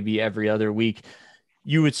 it may be every other week,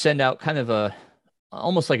 you would send out kind of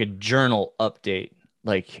almost like a journal update.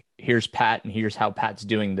 Like, here's Pat and here's how Pat's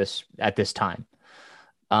doing this at this time.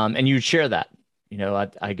 And you would share that,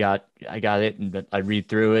 I got it, and I read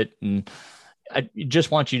through it, and I just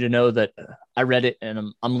want you to know that I read it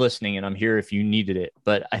and I'm listening and I'm here if you needed it.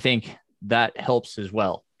 But I think that helps as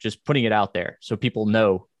well. Just putting it out there so people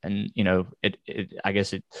know, and I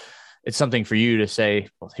guess it's something for you to say,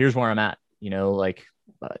 well, here's where I'm at,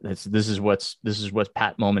 this is what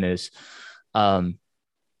Pat moment is.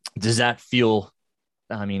 Does that feel,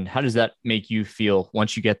 how does that make you feel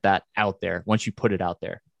once you get that out there, once you put it out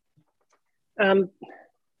there?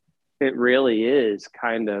 It really is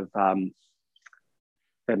kind of,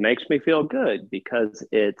 it makes me feel good because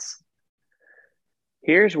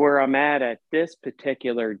here's where I'm at this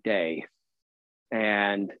particular day.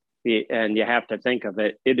 And you have to think of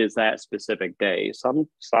it is that specific day.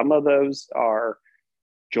 Some of those are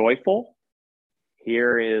joyful.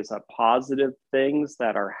 Here is a positive things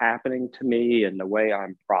that are happening to me and the way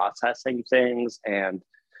I'm processing things and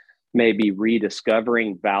maybe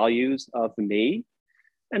rediscovering values of me.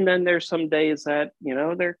 And then there's some days that,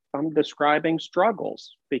 I'm describing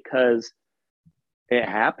struggles because it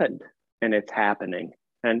happened and it's happening.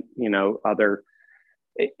 And,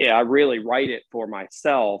 I really write it for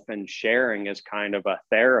myself, and sharing is kind of a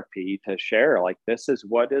therapy to share, like, this is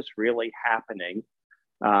what is really happening.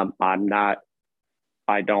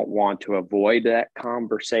 I don't want to avoid that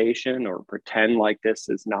conversation or pretend like this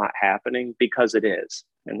is not happening, because it is.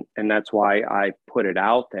 And that's why I put it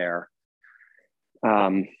out there.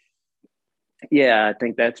 I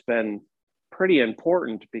think that's been pretty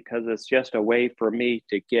important because it's just a way for me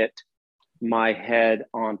to get my head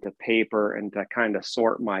onto paper and to kind of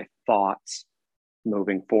sort my thoughts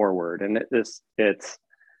moving forward. And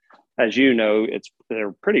as you know,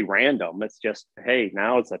 they're pretty random. It's just, hey,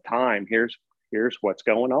 now is the time. Here's what's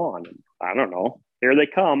going on. And I don't know. Here they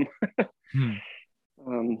come.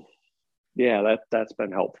 Hmm. Yeah, that's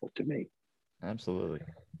been helpful to me. Absolutely.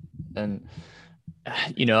 And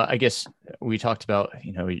I guess we talked about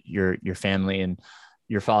your family and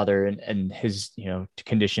your father and his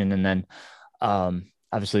condition, and then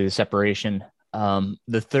obviously the separation.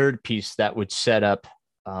 The third piece that would set up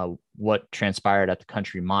what transpired at the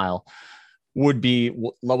country mile would be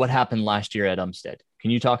what happened last year at Umstead.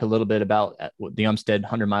 Can you talk a little bit about the Umstead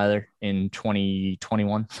 100 miler in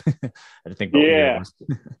 2021? I think about what year it was.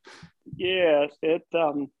 Yeah,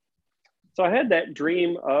 so I had that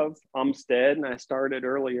dream of Umstead, and I started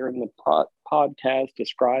earlier in the podcast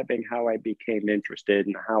describing how I became interested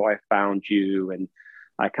and how I found you. And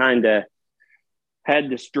I kind of had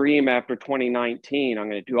this dream after 2019. I'm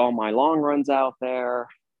going to do all my long runs out there,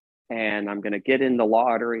 and I'm going to get in the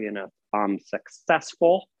lottery. And if I'm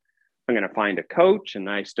successful, I'm going to find a coach, and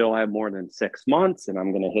I still have more than 6 months, and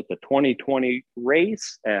I'm going to hit the 2020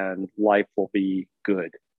 race, and life will be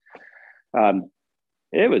good.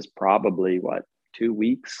 It was probably 2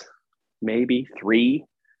 weeks, maybe 3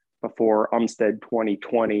 before Umstead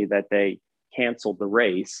 2020 that they canceled the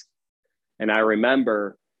race. And I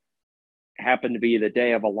remember it happened to be the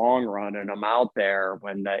day of a long run, and I'm out there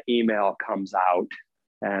when the email comes out.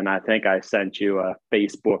 And I think I sent you a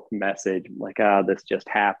Facebook message like, this just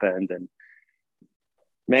happened. And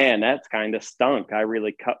man, that's kind of stunk. I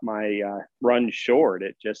really cut my run short.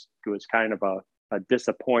 It was kind of a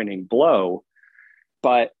disappointing blow.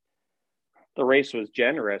 But the race was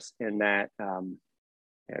generous in that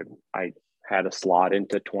I had a slot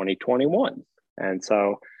into 2021. And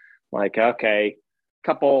so okay,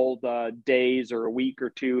 couple days or a week or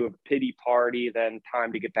two of pity party, then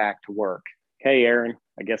time to get back to work. Hey, Aaron,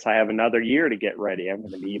 I guess I have another year to get ready. I'm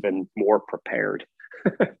going to be even more prepared.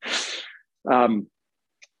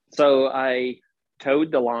 So I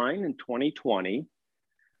towed the line in 2020,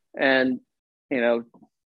 and,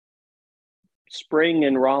 spring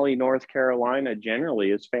in Raleigh, North Carolina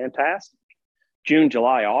generally is fantastic. June,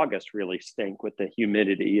 July, August really stink with the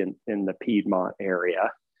humidity in the Piedmont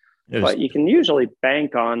area. But you can usually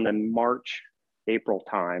bank on the March, April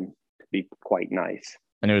time to be quite nice.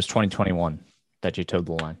 And it was 2021 that you towed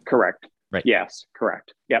the line. Correct. Right. Yes,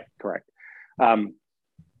 correct. Yep, correct.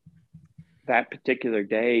 That particular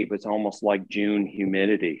day was almost like June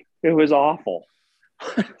humidity. It was awful.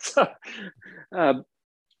 So,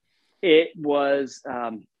 it was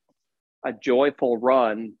a joyful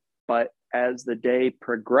run, but as the day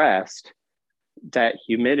progressed, that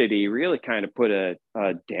humidity really kind of put a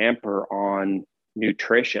damper on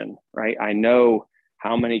nutrition, right? I know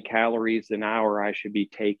how many calories an hour I should be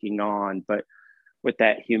taking on, but with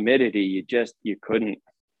that humidity, you couldn't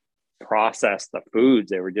process the foods.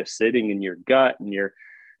 They were just sitting in your gut, and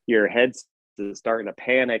your head's starting to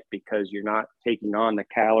panic because you're not taking on the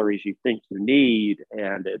calories you think you need,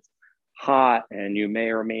 and it's hot, and you may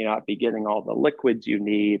or may not be getting all the liquids you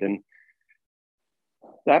need. And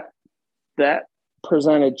that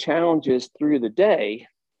presented challenges through the day.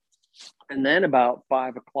 And then about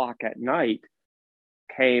 5 o'clock at night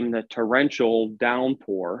came the torrential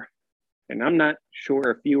downpour. And I'm not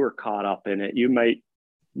sure if you were caught up in it. You may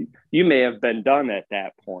have been done at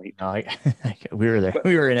that point. No, we were there.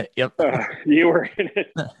 We were in it. Yep. You were in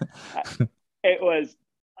it.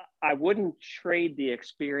 I wouldn't trade the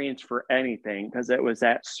experience for anything, because it was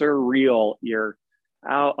that surreal. You're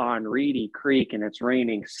out on Reedy Creek and it's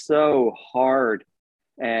raining so hard,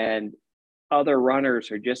 and other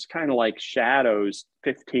runners are just kind of like shadows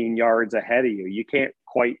 15 yards ahead of you. You can't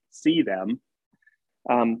quite see them.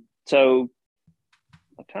 So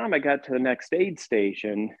by the time I got to the next aid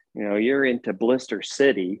station, you're into Blister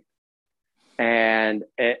City. And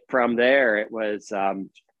from there, it was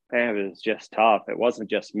just tough. It wasn't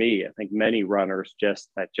just me. I think many runners just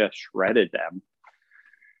shredded them.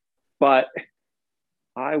 But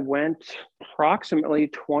I went approximately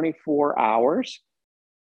 24 hours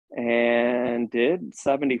and did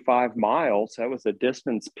 75 miles. That was a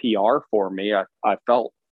distance PR for me. I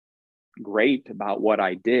felt great about what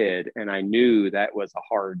I did, and I knew that was a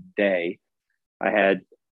hard day. I had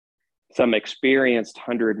some experienced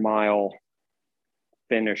 100-mile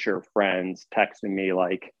finisher friends texting me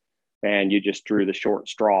like, man, you just drew the short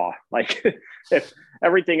straw. Like, if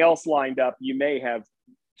everything else lined up, you may have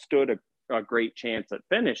stood a great chance at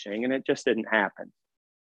finishing, and it just didn't happen.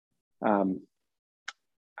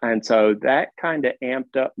 And so that kind of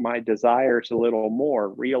amped up my desires a little more,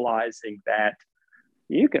 realizing that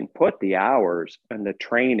you can put the hours and the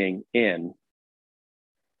training in,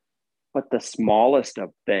 But the smallest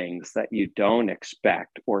of things that you don't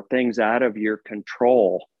expect, or things out of your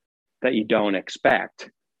control that you don't expect,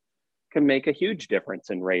 can make a huge difference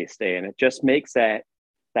in race day. And it just makes that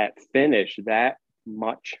finish that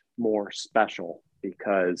much more special,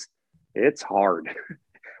 because it's hard.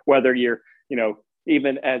 Whether you're,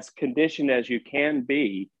 even as conditioned as you can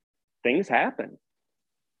be, things happen.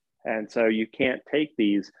 And so you can't take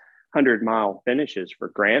these 100-mile finishes for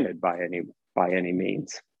granted by any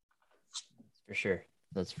means. For sure.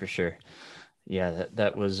 That's for sure. Yeah,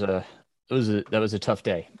 that was that was a tough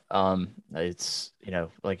day. It's,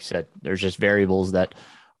 like you said, there's just variables that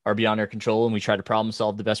are beyond our control, and we try to problem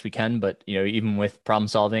solve the best we can. But, even with problem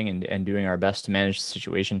solving and doing our best to manage the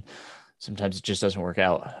situation, sometimes it just doesn't work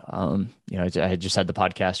out. I had just had the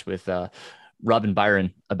podcast with Robin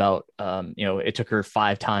Byron about, it took her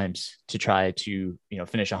 5 times to try to,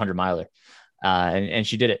 finish a 100-miler. And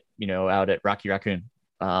she did it, out at Rocky Raccoon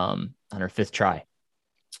on her 5th try.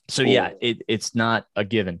 So Cool. yeah, it's not a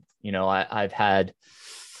given. I've had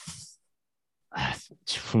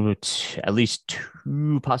at least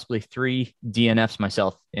 2, possibly 3 DNFs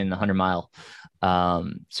myself in the 100-mile.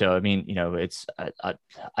 So, I mean, it's,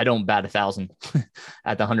 I don't bat 1,000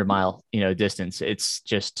 at the 100-mile, distance. It's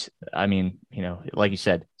just, I mean, like you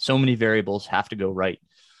said, so many variables have to go right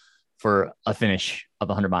for a finish of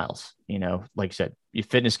 100 miles. Like you said, your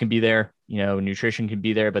fitness can be there, nutrition can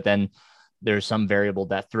be there, but then there's some variable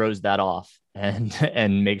that throws that off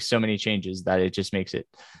and makes so many changes that it just makes it,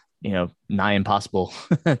 nigh impossible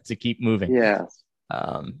to keep moving. Yes.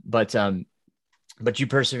 But you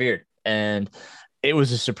persevered, and it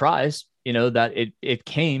was a surprise, that it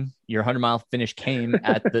came, your 100-mile finish came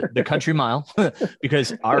at the country mile,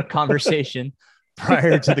 because our conversation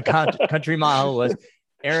prior to the country mile was,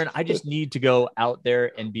 Aaron, I just need to go out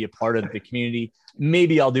there and be a part of the community.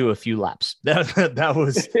 Maybe I'll do a few laps. That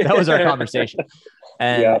was our conversation.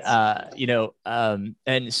 And, Yes.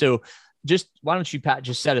 And so just, why don't you, Pat,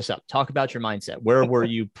 just set us up, talk about your mindset. Where were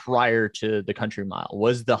you prior to the country mile?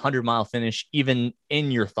 Was the 100-mile finish even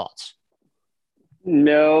in your thoughts?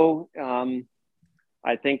 No,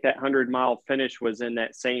 I think that 100-mile finish was in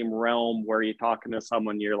that same realm where you're talking to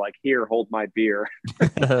someone, you're like, here, hold my beer.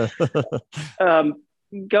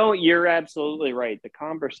 You're absolutely right. The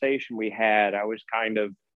conversation we had, I was kind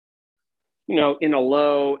of, in a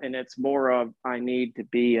low, and it's more of, I need to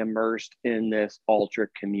be immersed in this ultra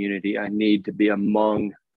community. I need to be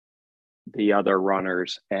among the other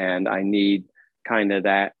runners, and I need kind of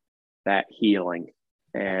that healing.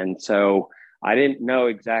 And so I didn't know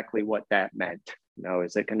exactly what that meant.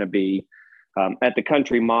 Is it going to be at the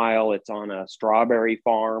country mile? It's on a strawberry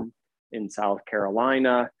farm in South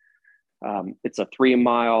Carolina. It's a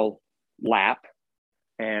 3-mile lap.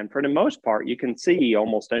 And for the most part, you can see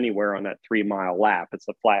almost anywhere on that 3-mile lap. It's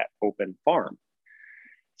a flat, open farm.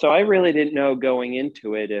 So I really didn't know going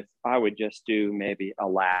into it if I would just do maybe a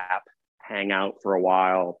lap, hang out for a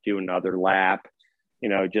while, do another lap,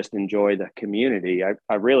 just enjoy the community.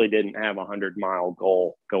 I really didn't have a 100-mile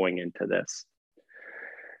goal going into this.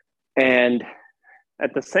 And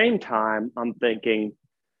at the same time, I'm thinking,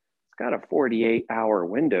 it's got a 48-hour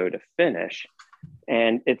window to finish.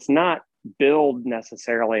 And it's not billed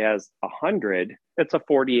necessarily as 100. It's a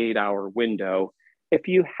 48-hour window. If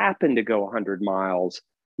you happen to go 100 miles,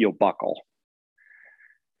 you'll buckle.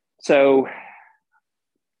 So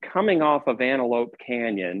coming off of Antelope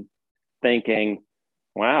Canyon, thinking,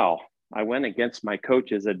 wow, I went against my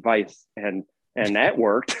coach's advice and that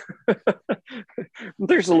worked.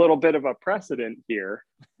 There's a little bit of a precedent here.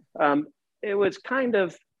 It was kind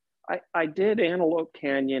of, I did Antelope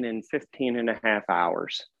Canyon in 15 and a half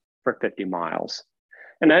hours for 50 miles.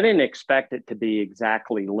 And I didn't expect it to be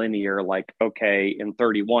exactly linear, like, okay, in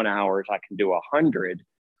 31 hours, I can do 100.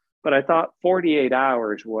 But I thought 48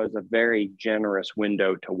 hours was a very generous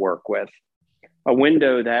window to work with, a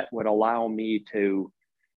window that would allow me to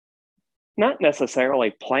not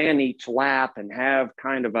necessarily plan each lap and have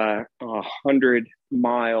kind of a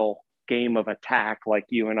 100-mile game of attack like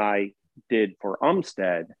you and I did for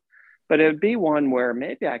Umstead, but it would be one where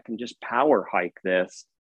maybe I can just power hike this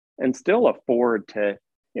and still afford to,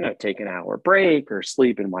 take an hour break or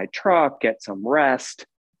sleep in my truck, get some rest,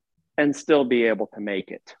 and still be able to make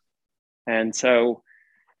it. And so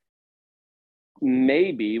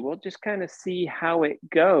maybe we'll just kind of see how it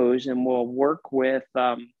goes, and we'll work with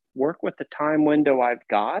the time window I've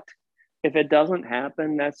got. If it doesn't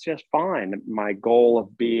happen, that's just fine. My goal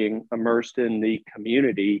of being immersed in the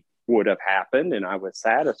community would have happened, and I was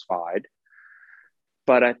satisfied.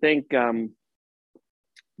 But I think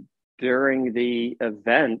during the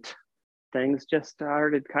event, things just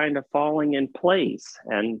started kind of falling in place.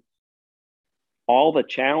 And all the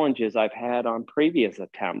challenges I've had on previous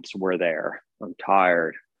attempts were there. I'm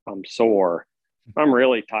tired. I'm sore. I'm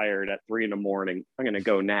really tired at 3 a.m. I'm going to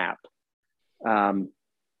go nap.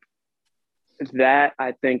 That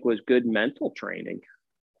I think was good mental training.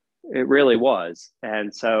 It really was.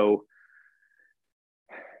 And so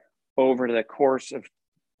over the course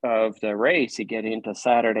of the race, you get into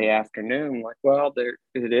Saturday afternoon, like, well,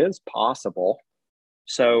 it is possible.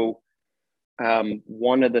 So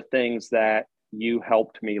one of the things that you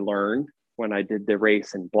helped me learn when I did the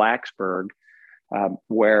race in Blacksburg,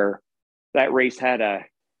 where that race had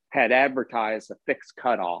advertised a fixed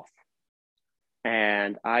cutoff.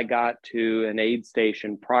 And I got to an aid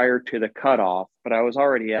station prior to the cutoff, but I was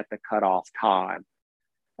already at the cutoff time.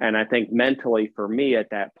 And I think mentally for me at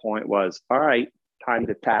that point was, all right, time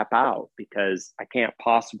to tap out because I can't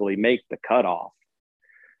possibly make the cutoff.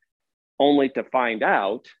 Only to find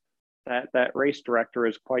out that race director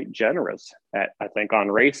is quite generous. I think on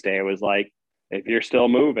race day, it was like, if you're still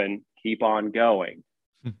moving, keep on going.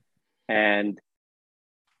 And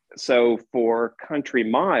so for Country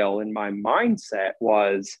Mile, in my mindset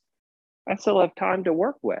was, I still have time to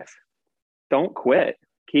work with. Don't quit.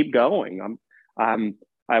 Keep going.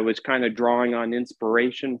 I was kind of drawing on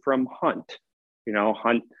inspiration from Hunt.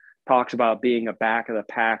 Hunt talks about being a back of the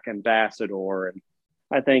pack ambassador. And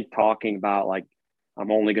I think talking about like,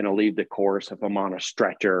 I'm only going to leave the course if I'm on a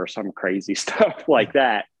stretcher or some crazy stuff like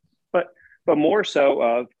that. But more so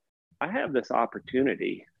of, I have this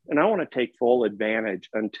opportunity and I want to take full advantage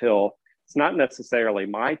until it's not necessarily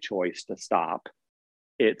my choice to stop.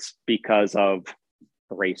 It's because of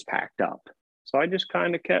the race packed up. So I just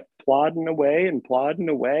kind of kept plodding away. And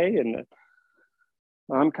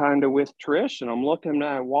I'm kind of with Trish and I'm looking at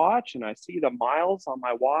my watch and I see the miles on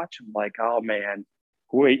my watch. I'm like, oh man,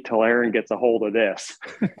 wait till Aaron gets a hold of this.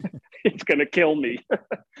 It's going to kill me.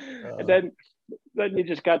 And then you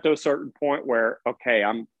just got to a certain point where, okay,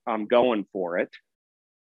 I'm going for it.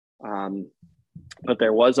 But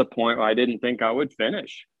there was a point where I didn't think I would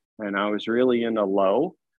finish. And I was really in a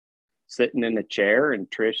low, sitting in the chair. And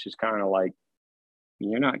Trish is kind of like,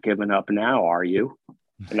 you're not giving up now, are you?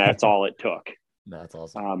 And that's all it took. That's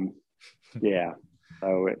awesome. Yeah.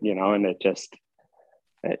 So, and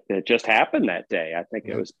it just happened that day. I think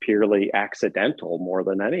it was purely accidental more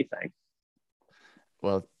than anything.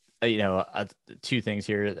 Well, two things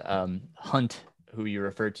here. Hunt, who you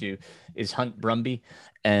refer to, is Hunt Brumby,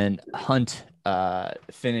 and Hunt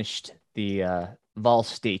finished the Vol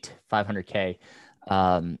State 500K.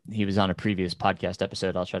 He was on a previous podcast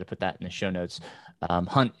episode. I'll try to put that in the show notes.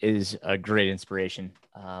 Hunt is a great inspiration,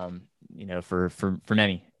 for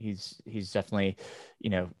many. He's definitely,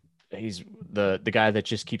 he's the guy that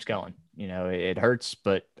just keeps going. It hurts,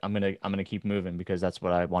 but I'm gonna keep moving because that's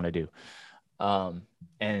what I want to do.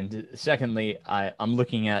 And secondly, I'm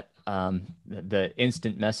looking at the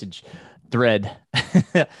instant message thread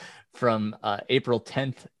from April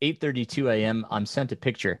 10th, 8:32 a.m. I'm sent a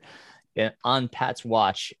picture. On Pat's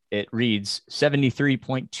watch, it reads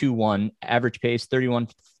 73.21, average pace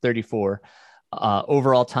 31:34,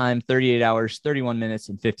 overall time 38 hours, 31 minutes,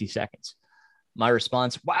 and 50 seconds. My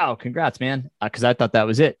response, wow, congrats, man. Because I thought that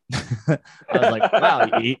was it. I was like,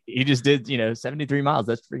 wow, he just did, 73 miles.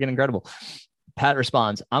 That's freaking incredible. Pat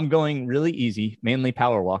responds, I'm going really easy, mainly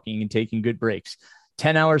power walking and taking good breaks.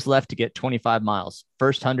 10 hours left to get 25 miles.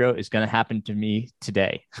 First 100 is going to happen to me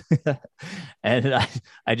today. And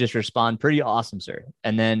I just respond, pretty awesome, sir.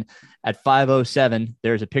 And then at 5:07,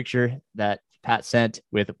 there's a picture that Pat sent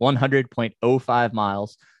with 100.05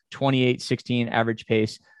 miles, 28:16 average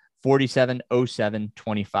pace,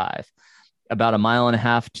 47:07:25. About a mile and a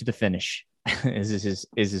half to the finish is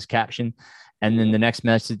his caption. And then the next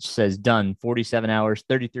message says done, 47 hours,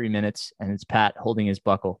 33 minutes. And it's Pat holding his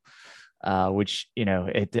buckle. Which,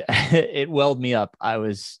 it welled me up. I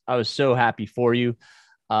was so happy for you.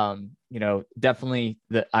 Definitely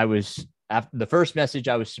that after the first message,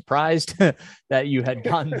 I was surprised that you had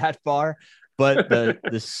gotten that far, but the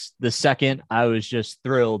second, I was just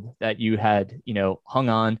thrilled that you had, hung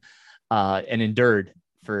on, and endured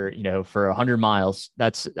for 100 miles.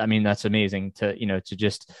 That's amazing to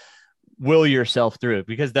just will yourself through it,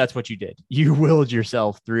 because that's what you did. You willed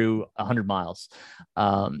yourself through 100 miles.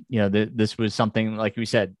 This was something, like we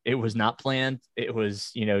said, it was not planned. It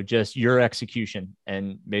was, just your execution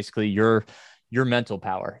and basically your mental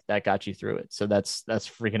power that got you through it. So that's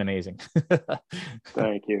freaking amazing.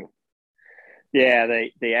 Thank you. Yeah.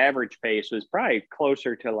 The average pace was probably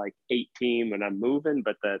closer to like 18 when I'm moving,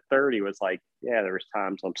 but the 30 was like, yeah, there was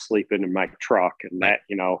times I'm sleeping in my truck and that,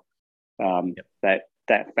 Yep.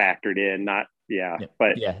 that factored in, not Yeah. Yeah.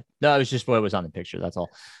 But Yeah. No, it was just what was on the picture. That's all.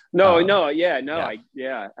 no, Um, no, yeah, no, yeah.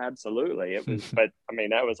 yeah, absolutely. It was, but I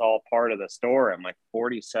mean, that was all part of the story. I'm like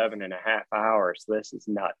 47 and a half hours. This is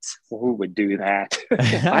nuts. Who would do that?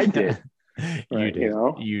 I did, You right? You did.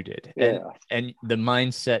 know? You did. Yeah. And the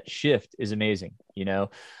mindset shift is amazing,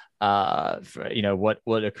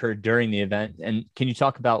 what occurred during the event. And can you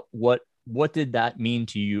talk about what did that mean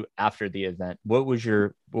to you after the event? What was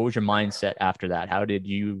your mindset after that? How did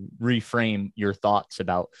you reframe your thoughts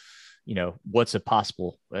about, what's a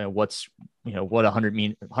possible, what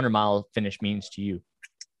 100-mile finish means to you?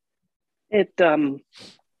 It,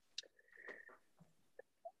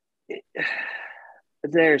 it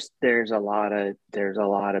there's a lot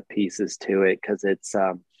of pieces to it because it's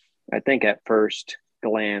I think at first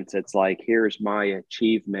glance it's like here's my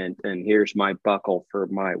achievement and here's my buckle for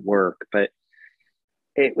my work, but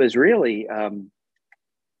it was really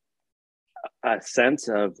a sense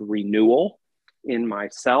of renewal in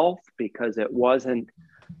myself because it wasn't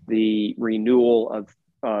the renewal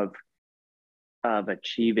of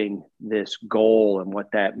achieving this goal and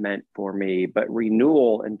what that meant for me, but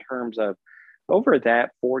renewal in terms of over that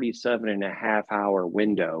 47 and a half hour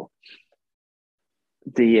window,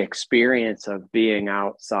 the experience of being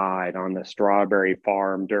outside on the strawberry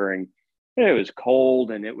farm during it was cold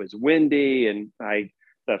and it was windy and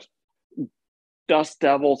the dust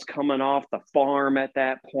devils coming off the farm at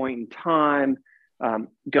that point in time,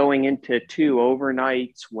 going into 2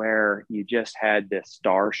 overnights where you just had this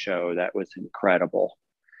star show that was incredible,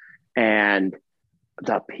 and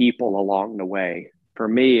the people along the way. For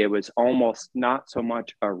me, it was almost not so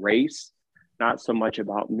much a race, not so much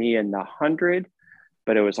about me and the 100,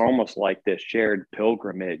 but it was almost like this shared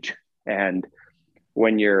pilgrimage. And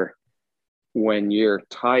when you're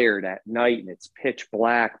tired at night and it's pitch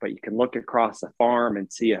black, but you can look across the farm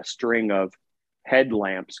and see a string of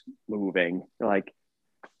headlamps moving, like,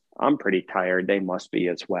 I'm pretty tired. They must be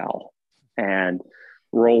as well. And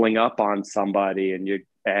rolling up on somebody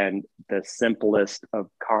and the simplest of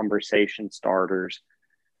conversation starters,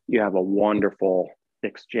 you have a wonderful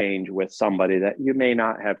exchange with somebody that you may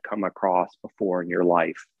not have come across before in your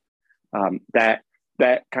life. That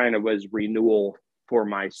kind of was renewal for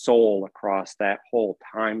my soul across that whole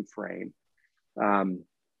time frame. I'm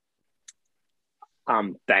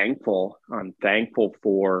thankful. I'm thankful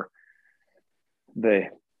for the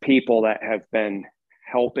people that have been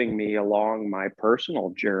helping me along my personal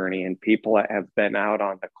journey and people that have been out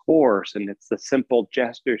on the course. And it's the simple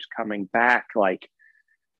gestures coming back, like,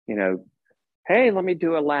 hey, let me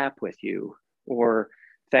do a lap with you. Or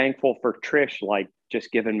thankful for Trish, like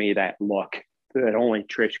just giving me that look that only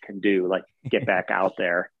Trish can do, like get back out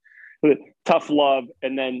there. Tough love.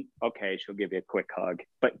 And then, okay, she'll give you a quick hug,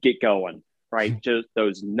 but get going, right? Just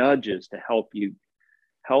those nudges to help you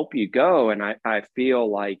go. And I feel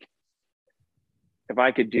like if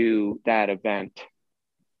I could do that event,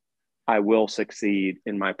 I will succeed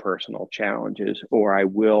in my personal challenges, or I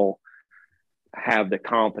will have the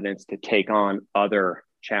confidence to take on other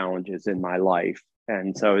challenges in my life.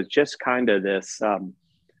 And so it's just kind of this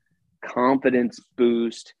confidence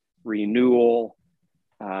boost, renewal.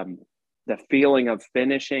 The feeling of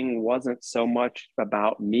finishing wasn't so much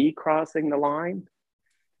about me crossing the line,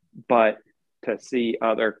 but to see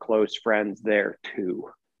other close friends there too.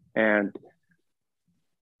 And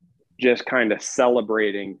just kind of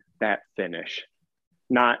celebrating that finish,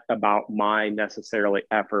 not about my necessarily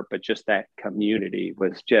effort, but just that community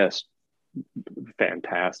was just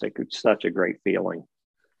fantastic. It's such a great feeling.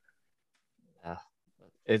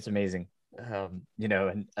 It's amazing.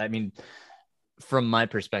 And I mean, from my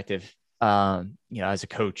perspective, as a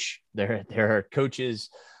coach, there are coaches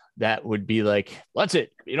that would be like, "That's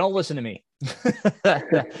it. You don't listen to me.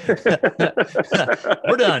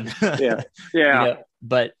 We're done." Yeah, yeah.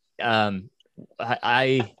 But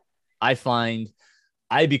I find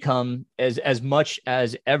I become as much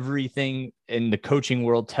as everything in the coaching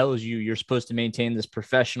world tells you you're supposed to maintain this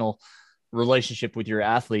professional relationship with your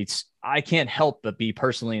athletes. I can't help but be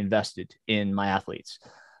personally invested in my athletes,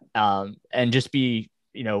 and just be,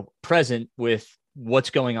 present with what's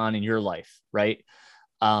going on in your life. Right.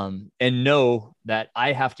 And know that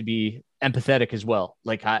I have to be empathetic as well.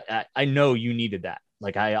 Like I know you needed that.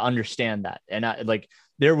 Like, I understand that. And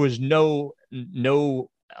there was no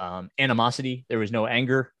animosity. There was no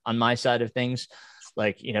anger on my side of things.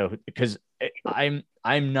 Because I'm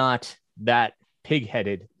not that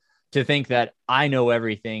pigheaded to think that I know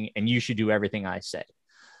everything and you should do everything I say.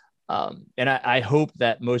 And I hope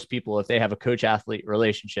that most people, if they have a coach athlete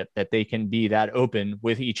relationship, that they can be that open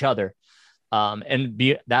with each other, and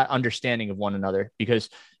be that understanding of one another, because,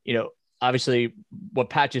 obviously what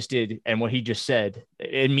Pat just did and what he just said,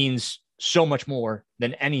 it means so much more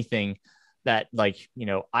than anything that, like, you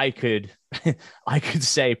know, I could I could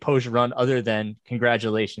say post run other than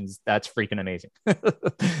congratulations. That's freaking amazing.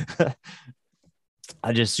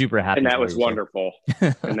 I'm just super happy And that for was you. So. wonderful.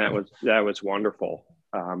 And that was wonderful.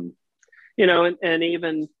 You know, and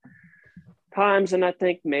even times, and I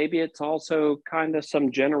think maybe it's also kind of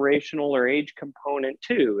some generational or age component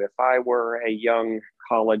too. If I were a young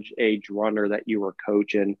college age runner that you were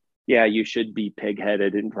coaching, yeah, you should be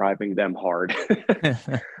pigheaded and driving them hard.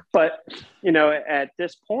 But, you know, at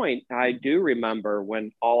this point, I do remember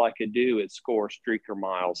when all I could do is score streaker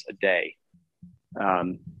miles a day.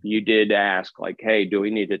 You did ask, like, hey, do we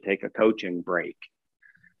need to take a coaching break?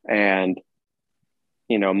 And,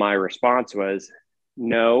 you know, my response was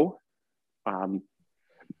no.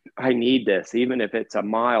 I need this. Even if it's a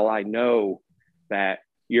mile, I know that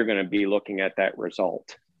you're going to be looking at that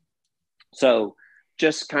result. So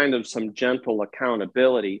just kind of some gentle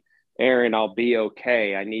accountability. Aaron, I'll be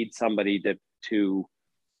okay. I need somebody to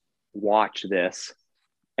watch this.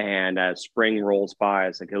 And as spring rolls by,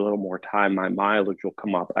 as I get a little more time, my mileage will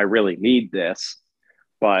come up. I really need this,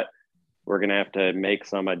 but we're going to have to make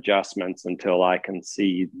some adjustments until I can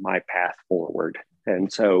see my path forward.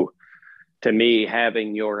 And so to me,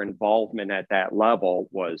 having your involvement at that level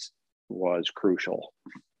was crucial.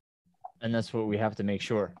 And that's what we have to make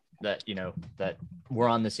sure that, you know, that we're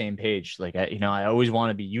on the same page. Like, you know, I always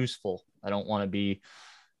want to be useful. I don't want to be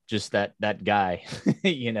just that guy,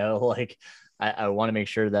 you know, like I want to make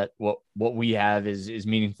sure that what we have is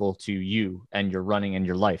meaningful to you and your running and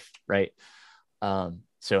your life. Right.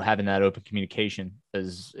 So having that open communication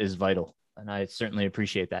is vital. And I certainly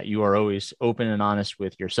appreciate that. You are always open and honest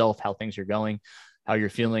with yourself, how things are going, how you're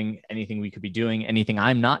feeling, anything we could be doing, anything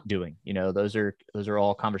I'm not doing. You know, those are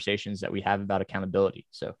all conversations that we have about accountability.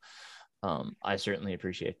 So I certainly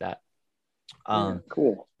appreciate that.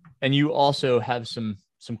 Cool. And you also have some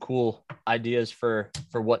cool ideas for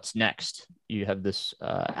what's next. You have this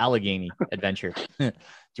Allegheny adventure. Do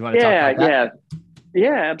you want to talk about that?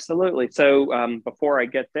 Yeah, absolutely. So before I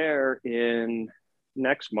get there in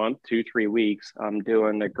next month, 2-3 weeks, I'm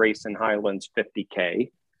doing the Grayson Highlands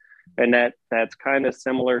 50K. And that's kind of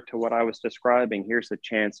similar to what I was describing. Here's a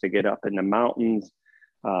chance to get up in the mountains,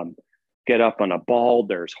 get up on a bald.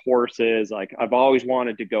 There's horses. Like, I've always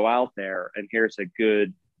wanted to go out there, and here's a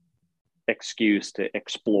good excuse to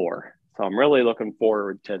explore. So I'm really looking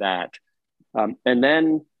forward to that. And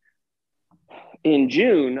then in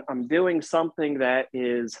June, I'm doing something that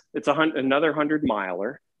it's another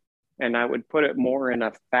 100-miler, and I would put it more in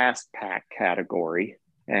a fast pack category.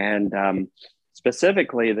 And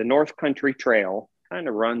specifically, the North Country Trail kind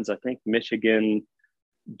of runs, I think, Michigan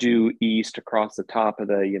due east across the top of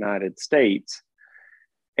the United States.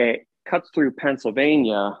 It cuts through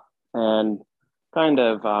Pennsylvania and kind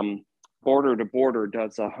of border to border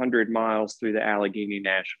does 100 miles through the Allegheny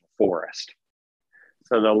National Forest.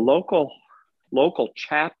 So the local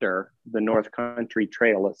chapter, the North Country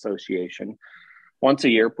Trail Association, once a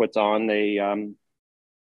year puts on the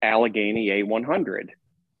Allegheny A100.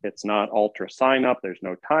 It's not ultra sign up. There's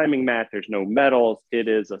no timing mat. There's no medals. It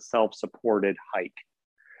is a self-supported hike.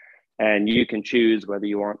 And you can choose whether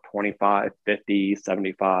you want 25, 50,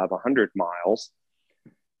 75, 100 miles.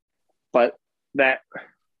 But that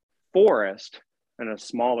forest and a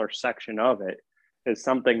smaller section of it is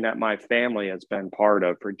something that my family has been part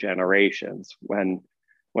of for generations. When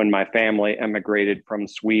my family emigrated from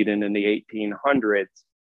Sweden in the 1800s,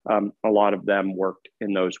 a lot of them worked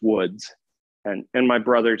in those woods. And my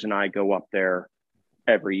brothers and I go up there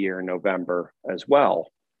every year in November as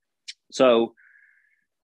well. So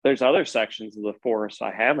there's other sections of the forest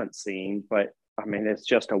I haven't seen, but I mean, it's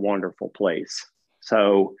just a wonderful place.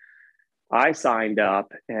 So I signed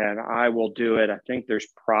up and I will do it. I think there's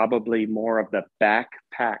probably more of the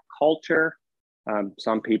backpack culture.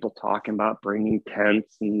 Some people talking about bringing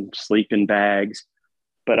tents and sleeping bags,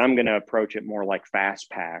 but I'm going to approach it more like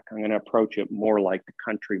fast pack. I'm going to approach it more like the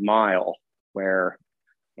Country Mile, where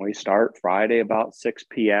we start Friday about 6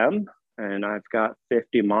 p.m. and I've got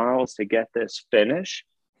 50 miles to get this finish.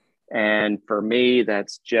 And for me,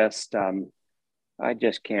 that's just, I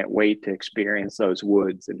just can't wait to experience those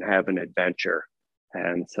woods and have an adventure.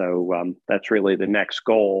 And so that's really the next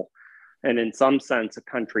goal. And in some sense, a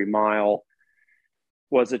Country Mile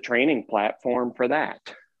was a training platform for that,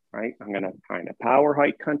 right? I'm going to kind of power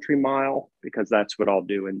hike Country Mile because that's what I'll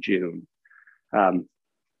do in June.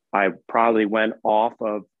 I probably went off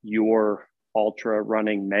of your ultra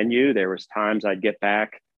running menu. There was times I'd get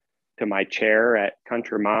back to my chair at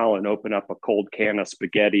Country Mile and open up a cold can of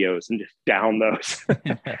SpaghettiOs and just down those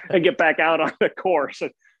and get back out on the course.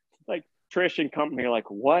 And like Trish and company are like,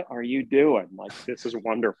 what are you doing? Like, this is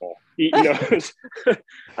wonderful. Eating those.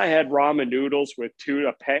 I had ramen noodles with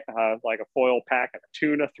tuna, like a foil pack of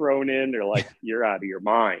tuna thrown in. They're like, you're out of your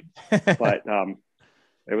mind. But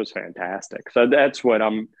it was fantastic. So that's what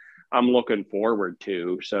I'm looking forward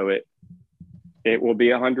to. So it will be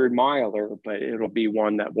 100-miler, but it'll be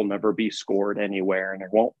one that will never be scored anywhere, and it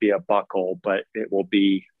won't be a buckle, but it will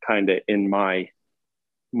be kind of in my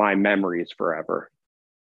memories forever.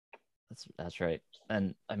 That's right.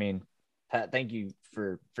 And I mean, Pat, thank you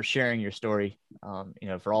for sharing your story,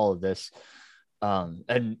 for all of this.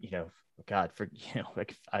 And, God,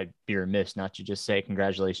 like I'd be remiss not to just say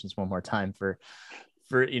congratulations one more time for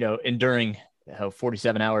enduring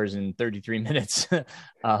 47 hours and 33 minutes to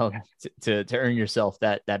earn yourself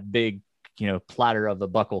that big, platter of a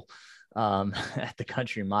buckle at the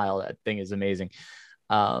Country Mile. That thing is amazing.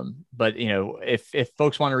 But, if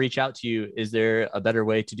folks want to reach out to you, is there a better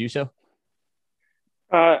way to do so?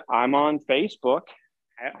 I'm on Facebook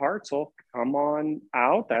at Hartzell. Come on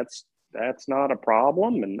out. That's not a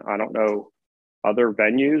problem. And I don't know other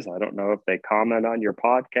venues. I don't know if they comment on your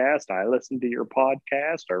podcast. I listen to your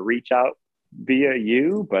podcast or reach out via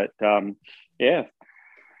you, but yeah.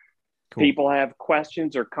 Cool. People have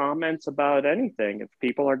questions or comments about anything. If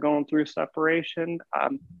people are going through separation,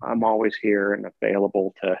 I'm always here and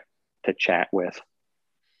available to chat with.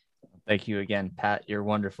 Thank you again, Pat. You're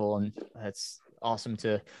wonderful, and that's awesome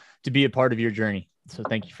to be a part of your journey. So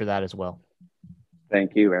thank you for that as well.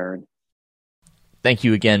 Thank you, Aaron. Thank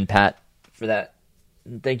you again, Pat, for that.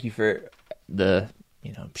 Thank you for the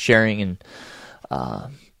sharing and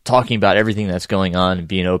talking about everything that's going on and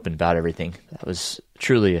being open about everything. That was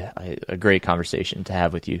truly a great conversation to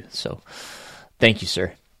have with you. So thank you,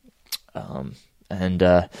 sir.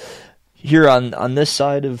 And here on this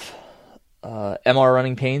side of MR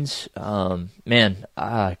Running Pains,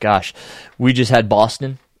 gosh, we just had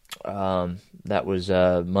Boston. That was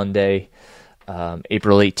Monday,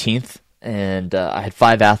 April 18th, and I had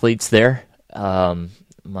 5 athletes there.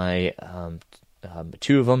 My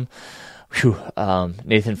two of them,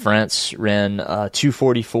 Nathan France ran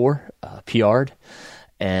 2:44, PR'd,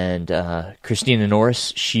 and Christina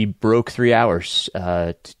Norris, she broke 3 hours,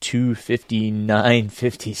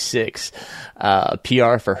 2:59:56,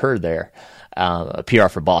 PR for her there. A PR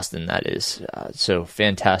for Boston, that is. So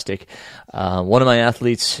fantastic. One of my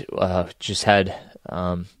athletes just had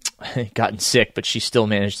gotten sick, but she still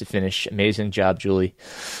managed to finish. Amazing job, Julie.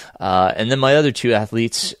 And then my other 2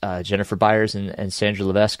 athletes, Jennifer Byers and Sandra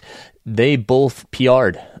Levesque, they both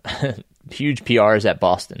PR'd. Huge PRs at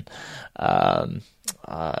Boston.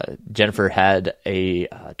 Jennifer had a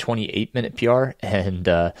 28-minute PR,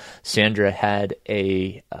 and Sandra had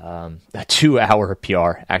a 2-hour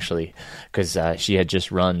PR, actually, because she had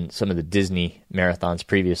just run some of the Disney marathons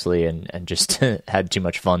previously and just had too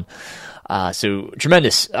much fun. So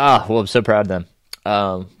tremendous. Well, I'm so proud of them.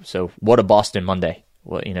 So what a Boston Monday.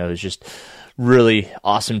 Well, it was just really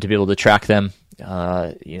awesome to be able to track them.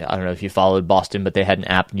 I don't know if you followed Boston, but they had an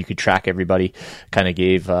app and you could track everybody. Kind of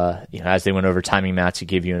gave, as they went over timing mats, it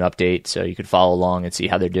gave you an update so you could follow along and see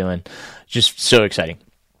how they're doing. Just so exciting.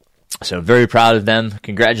 So very proud of them.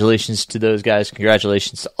 Congratulations to those guys.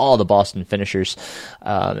 Congratulations to all the Boston finishers.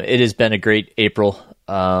 It has been a great April.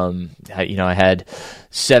 I had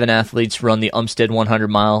 7 athletes run the Umstead 100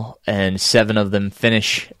 mile and 7 of them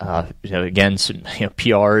finish, again, some,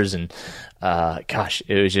 PRs and, gosh,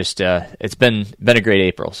 it was just, it's been a great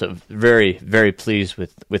April. So very, very pleased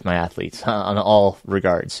with my athletes on all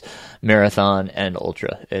regards, marathon and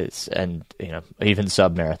ultra. Even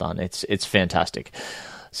sub marathon. It's fantastic.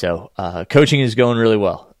 So, coaching is going really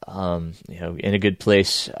well. In a good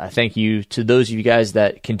place. Thank you to those of you guys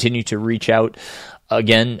that continue to reach out.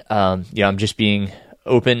 Again, I'm just being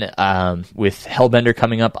open with Hellbender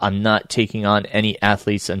coming up. I'm not taking on any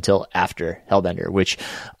athletes until after Hellbender, which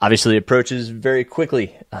obviously approaches very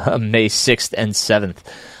quickly. May 6th and 7th,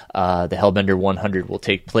 the Hellbender 100 will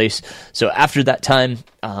take place. So after that time,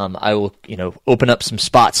 I will, open up some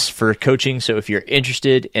spots for coaching. So if you're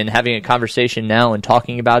interested in having a conversation now and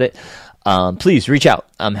talking about it, please reach out.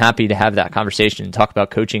 I'm happy to have that conversation and talk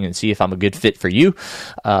about coaching and see if I'm a good fit for you.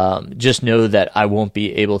 Just know that I won't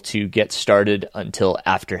be able to get started until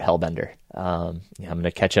after Hellbender. I'm going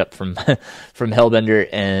to catch up from Hellbender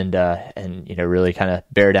and really kind of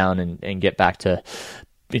bear down and get back to,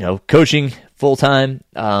 coaching full time.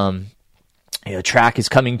 track is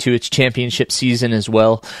coming to its championship season as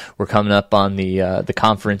well. We're coming up on the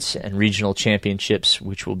conference and regional championships,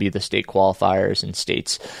 which will be the state qualifiers and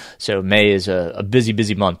states. So May is a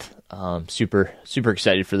busy month. Super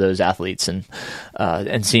excited for those athletes and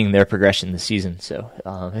seeing their progression this season. So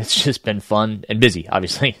it's just been fun and busy,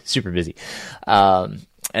 obviously, super busy. And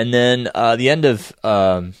then the end of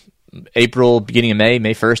April, beginning of May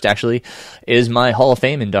 1st actually, is my Hall of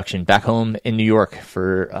Fame induction back home in New York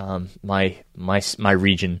for my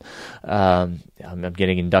region. I'm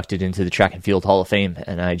getting inducted into the Track and Field Hall of Fame,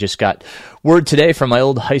 and I just got word today from my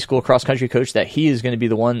old high school cross country coach that he is going to be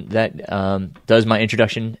the one that does my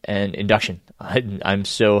introduction and induction. I'm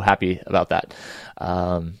so happy about that.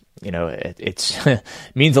 It's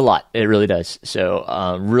means a lot. It really does.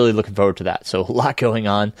 So really looking forward to that. So a lot going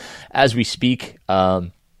on as we speak.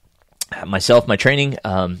 Myself, my training,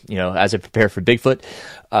 as I prepare for Bigfoot,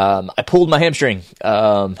 I pulled my hamstring,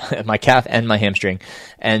 my calf and my hamstring.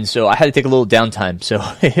 And so I had to take a little downtime. So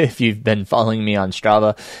if you've been following me on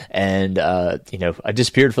Strava and, I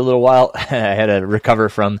disappeared for a little while, I had to recover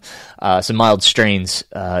from, some mild strains.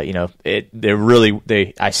 I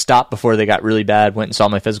stopped before they got really bad, went and saw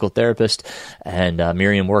my physical therapist, and,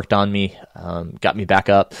 Miriam worked on me, got me back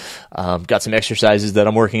up, got some exercises that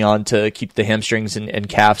I'm working on to keep the hamstrings and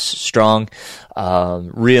calves strong,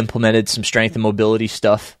 re-implemented some strength and mobility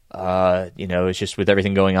stuff. It's just with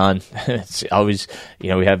everything going on, it's always,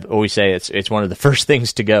 we always say it's one of the first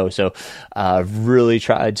things to go. So, really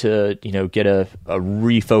tried to, get a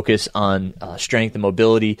refocus on, strength and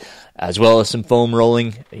mobility, as well as some foam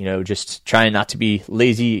rolling, just trying not to be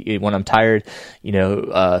lazy when I'm tired,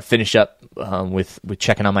 finish up, with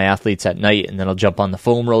checking on my athletes at night, and then I'll jump on the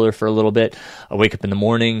foam roller for a little bit. I wake up in the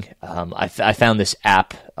morning. I found this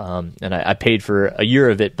app, and I paid for a year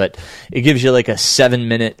of it, but it gives you like a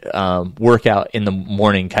 7-minute workout in the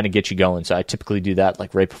morning, kind of get you going. So I typically do that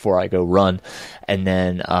like right before I go run, and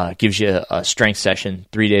then gives you a strength session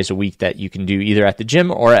 3 days a week that you can do either at the gym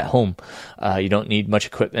or at home. You don't need much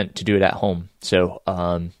equipment to do it at home. So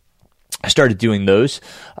I started doing those,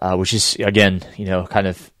 which is, again, kind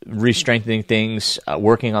of re-strengthening things,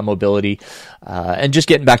 working on mobility, and just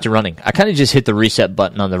getting back to running. I kind of just hit the reset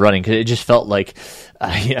button on the running because it just felt like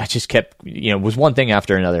I just kept, was one thing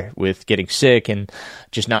after another with getting sick and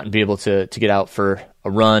just not being able to get out for a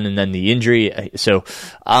run, and then the injury. So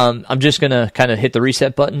I'm just going to kind of hit the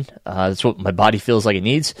reset button. That's what my body feels like it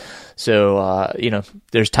needs. So,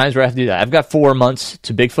 there's times where I have to do that. I've got 4 months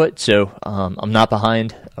to Bigfoot, so I'm not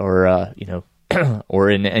behind or, or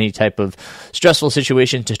in any type of stressful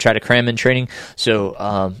situation to try to cram in training. So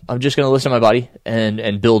I'm just going to listen to my body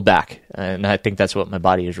and build back. And I think that's what my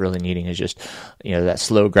body is really needing, is just, that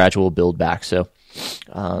slow, gradual build back. So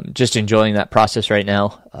just enjoying that process right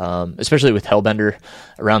now, especially with Hellbender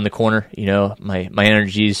around the corner. My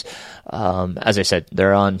energies, as I said,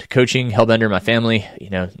 they're on coaching, Hellbender, my family,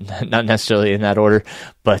 not necessarily in that order,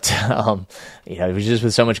 but, it was just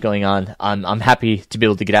with so much going on. I'm happy to be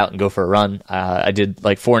able to get out and go for a run. I did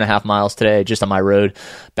like 4.5 miles today, just on my road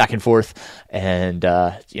back and forth, and,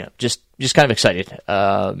 just kind of excited.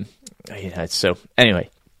 So anyway,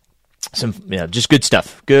 just good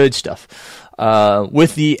stuff.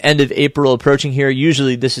 With the end of April approaching here,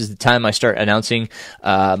 usually this is the time I start announcing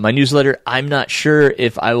my newsletter. I'm not sure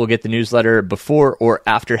if I will get the newsletter before or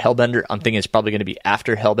after Hellbender. I'm thinking it's probably going to be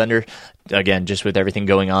after Hellbender. Again, just with everything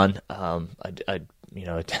going on, I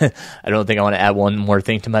don't think I want to add one more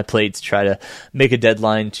thing to my plate to try to make a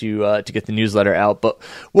deadline to get the newsletter out, but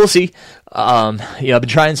we'll see. I've been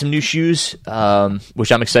trying some new shoes,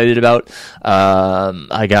 which I'm excited about.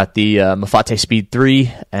 I got the Mafate Speed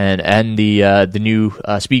 3 and the new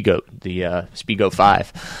Speed Goat, the Speed Goat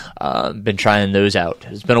 5. Been trying those out.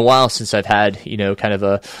 It's been a while since I've had, kind of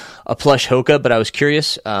a plush Hoka, but I was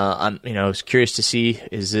curious. I was curious to see,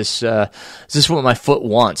 is this what my foot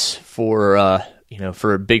wants for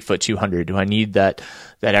for a Bigfoot 200? Do I need that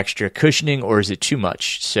extra cushioning, or is it too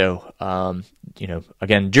much? So,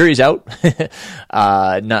 again, jury's out.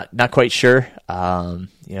 Not quite sure,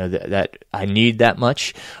 that I need that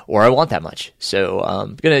much or I want that much. So,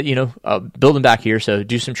 I'm going to, build them back here. So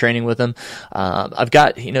do some training with them. I've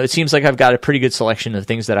got, it seems like I've got a pretty good selection of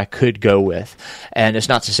things that I could go with. And it's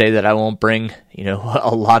not to say that I won't bring,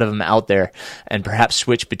 a lot of them out there and perhaps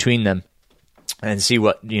switch between them and see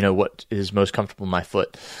what is most comfortable in my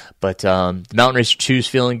foot. But the Mountain Racer 2 is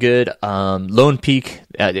feeling good. Lone Peak,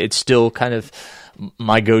 it's still kind of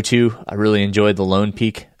my go-to. I really enjoyed the Lone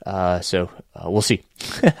Peak. So we'll see.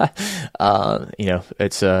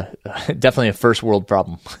 It's definitely a first world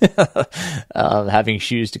problem, having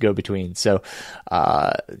shoes to go between. So,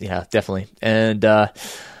 definitely. And,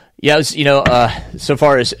 Yeah, so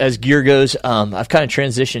far as gear goes, I've kind of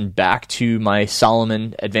transitioned back to my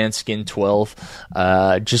Salomon Advanced Skin 12,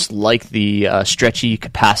 just like the stretchy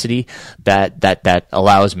capacity that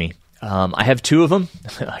allows me. I have two of them.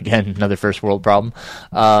 Again, another first world problem.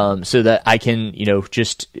 So that I can,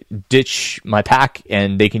 just ditch my pack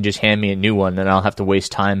and they can just hand me a new one, and I don't have to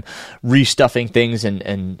waste time restuffing things. The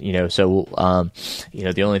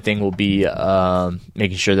only thing will be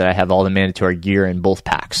making sure that I have all the mandatory gear in both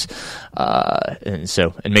packs, and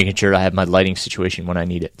making sure I have my lighting situation when I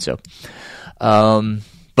need it. So.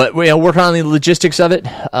 But we're working on the logistics of it.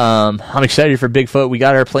 I'm excited for Bigfoot. We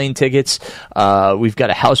got our plane tickets. We've got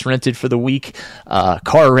a house rented for the week,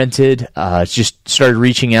 car rented. Just started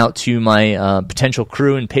reaching out to my potential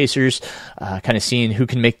crew and pacers, kind of seeing who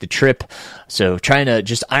can make the trip. So trying to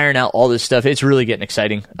just iron out all this stuff. It's really getting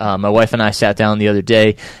exciting. My wife and I sat down the other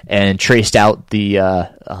day and traced out the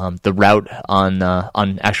route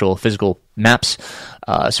on actual physical maps,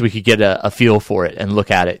 so we could get a feel for it and look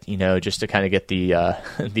at it, just to kind of get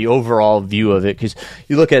the overall view of it. Because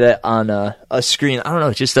you look at it on a screen, I don't know,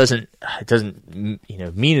 it doesn't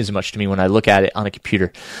mean as much to me when I look at it on a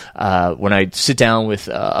computer. When I sit down with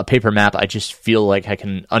a paper map, I just feel like I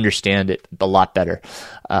can understand it a lot better.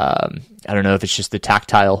 I don't know if it's just the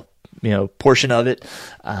tactile portion of it,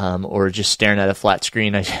 or just staring at a flat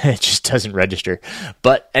screen. It just doesn't register.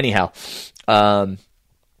 But anyhow,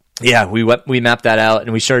 yeah, we mapped that out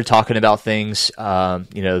and we started talking about things,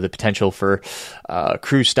 the potential for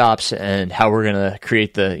crew stops and how we're going to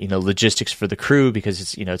create the logistics for the crew, because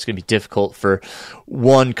it's it's going to be difficult for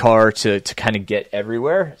one car to kind of get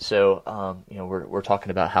everywhere. So we're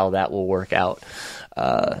talking about how that will work out.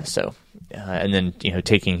 And then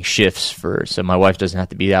taking shifts so my wife doesn't have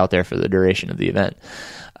to be out there for the duration of the event.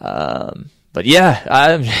 But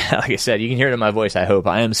yeah, like I said, you can hear it in my voice, I hope.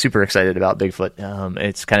 I am super excited about Bigfoot.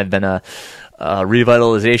 It's kind of been a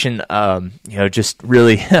revitalization. Just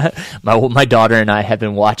really, my daughter and I have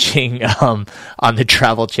been watching on the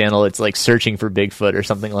Travel Channel. It's like Searching for Bigfoot or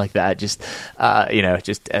something like that. Just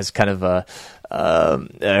as kind of a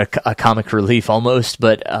comic relief almost,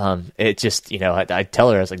 but it just I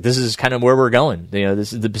tell her, I was like, this is kind of where we're going.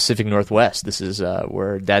 This is the Pacific Northwest. This is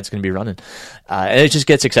where Dad's going to be running, and it just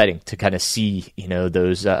gets exciting to kind of see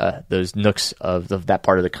those nooks of that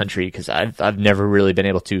part of the country, because I've never really been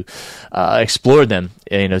able to explore them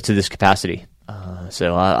to this capacity.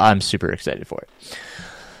 So I'm super excited for it.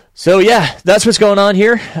 So yeah, that's what's going on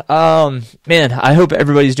here. Man, I hope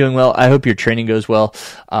everybody's doing well. I hope your training goes well.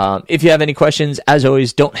 If you have any questions, as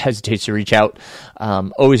always, don't hesitate to reach out.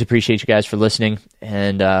 Always appreciate you guys for listening,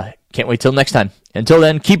 and can't wait till next time. Until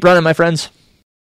then, keep running, my friends.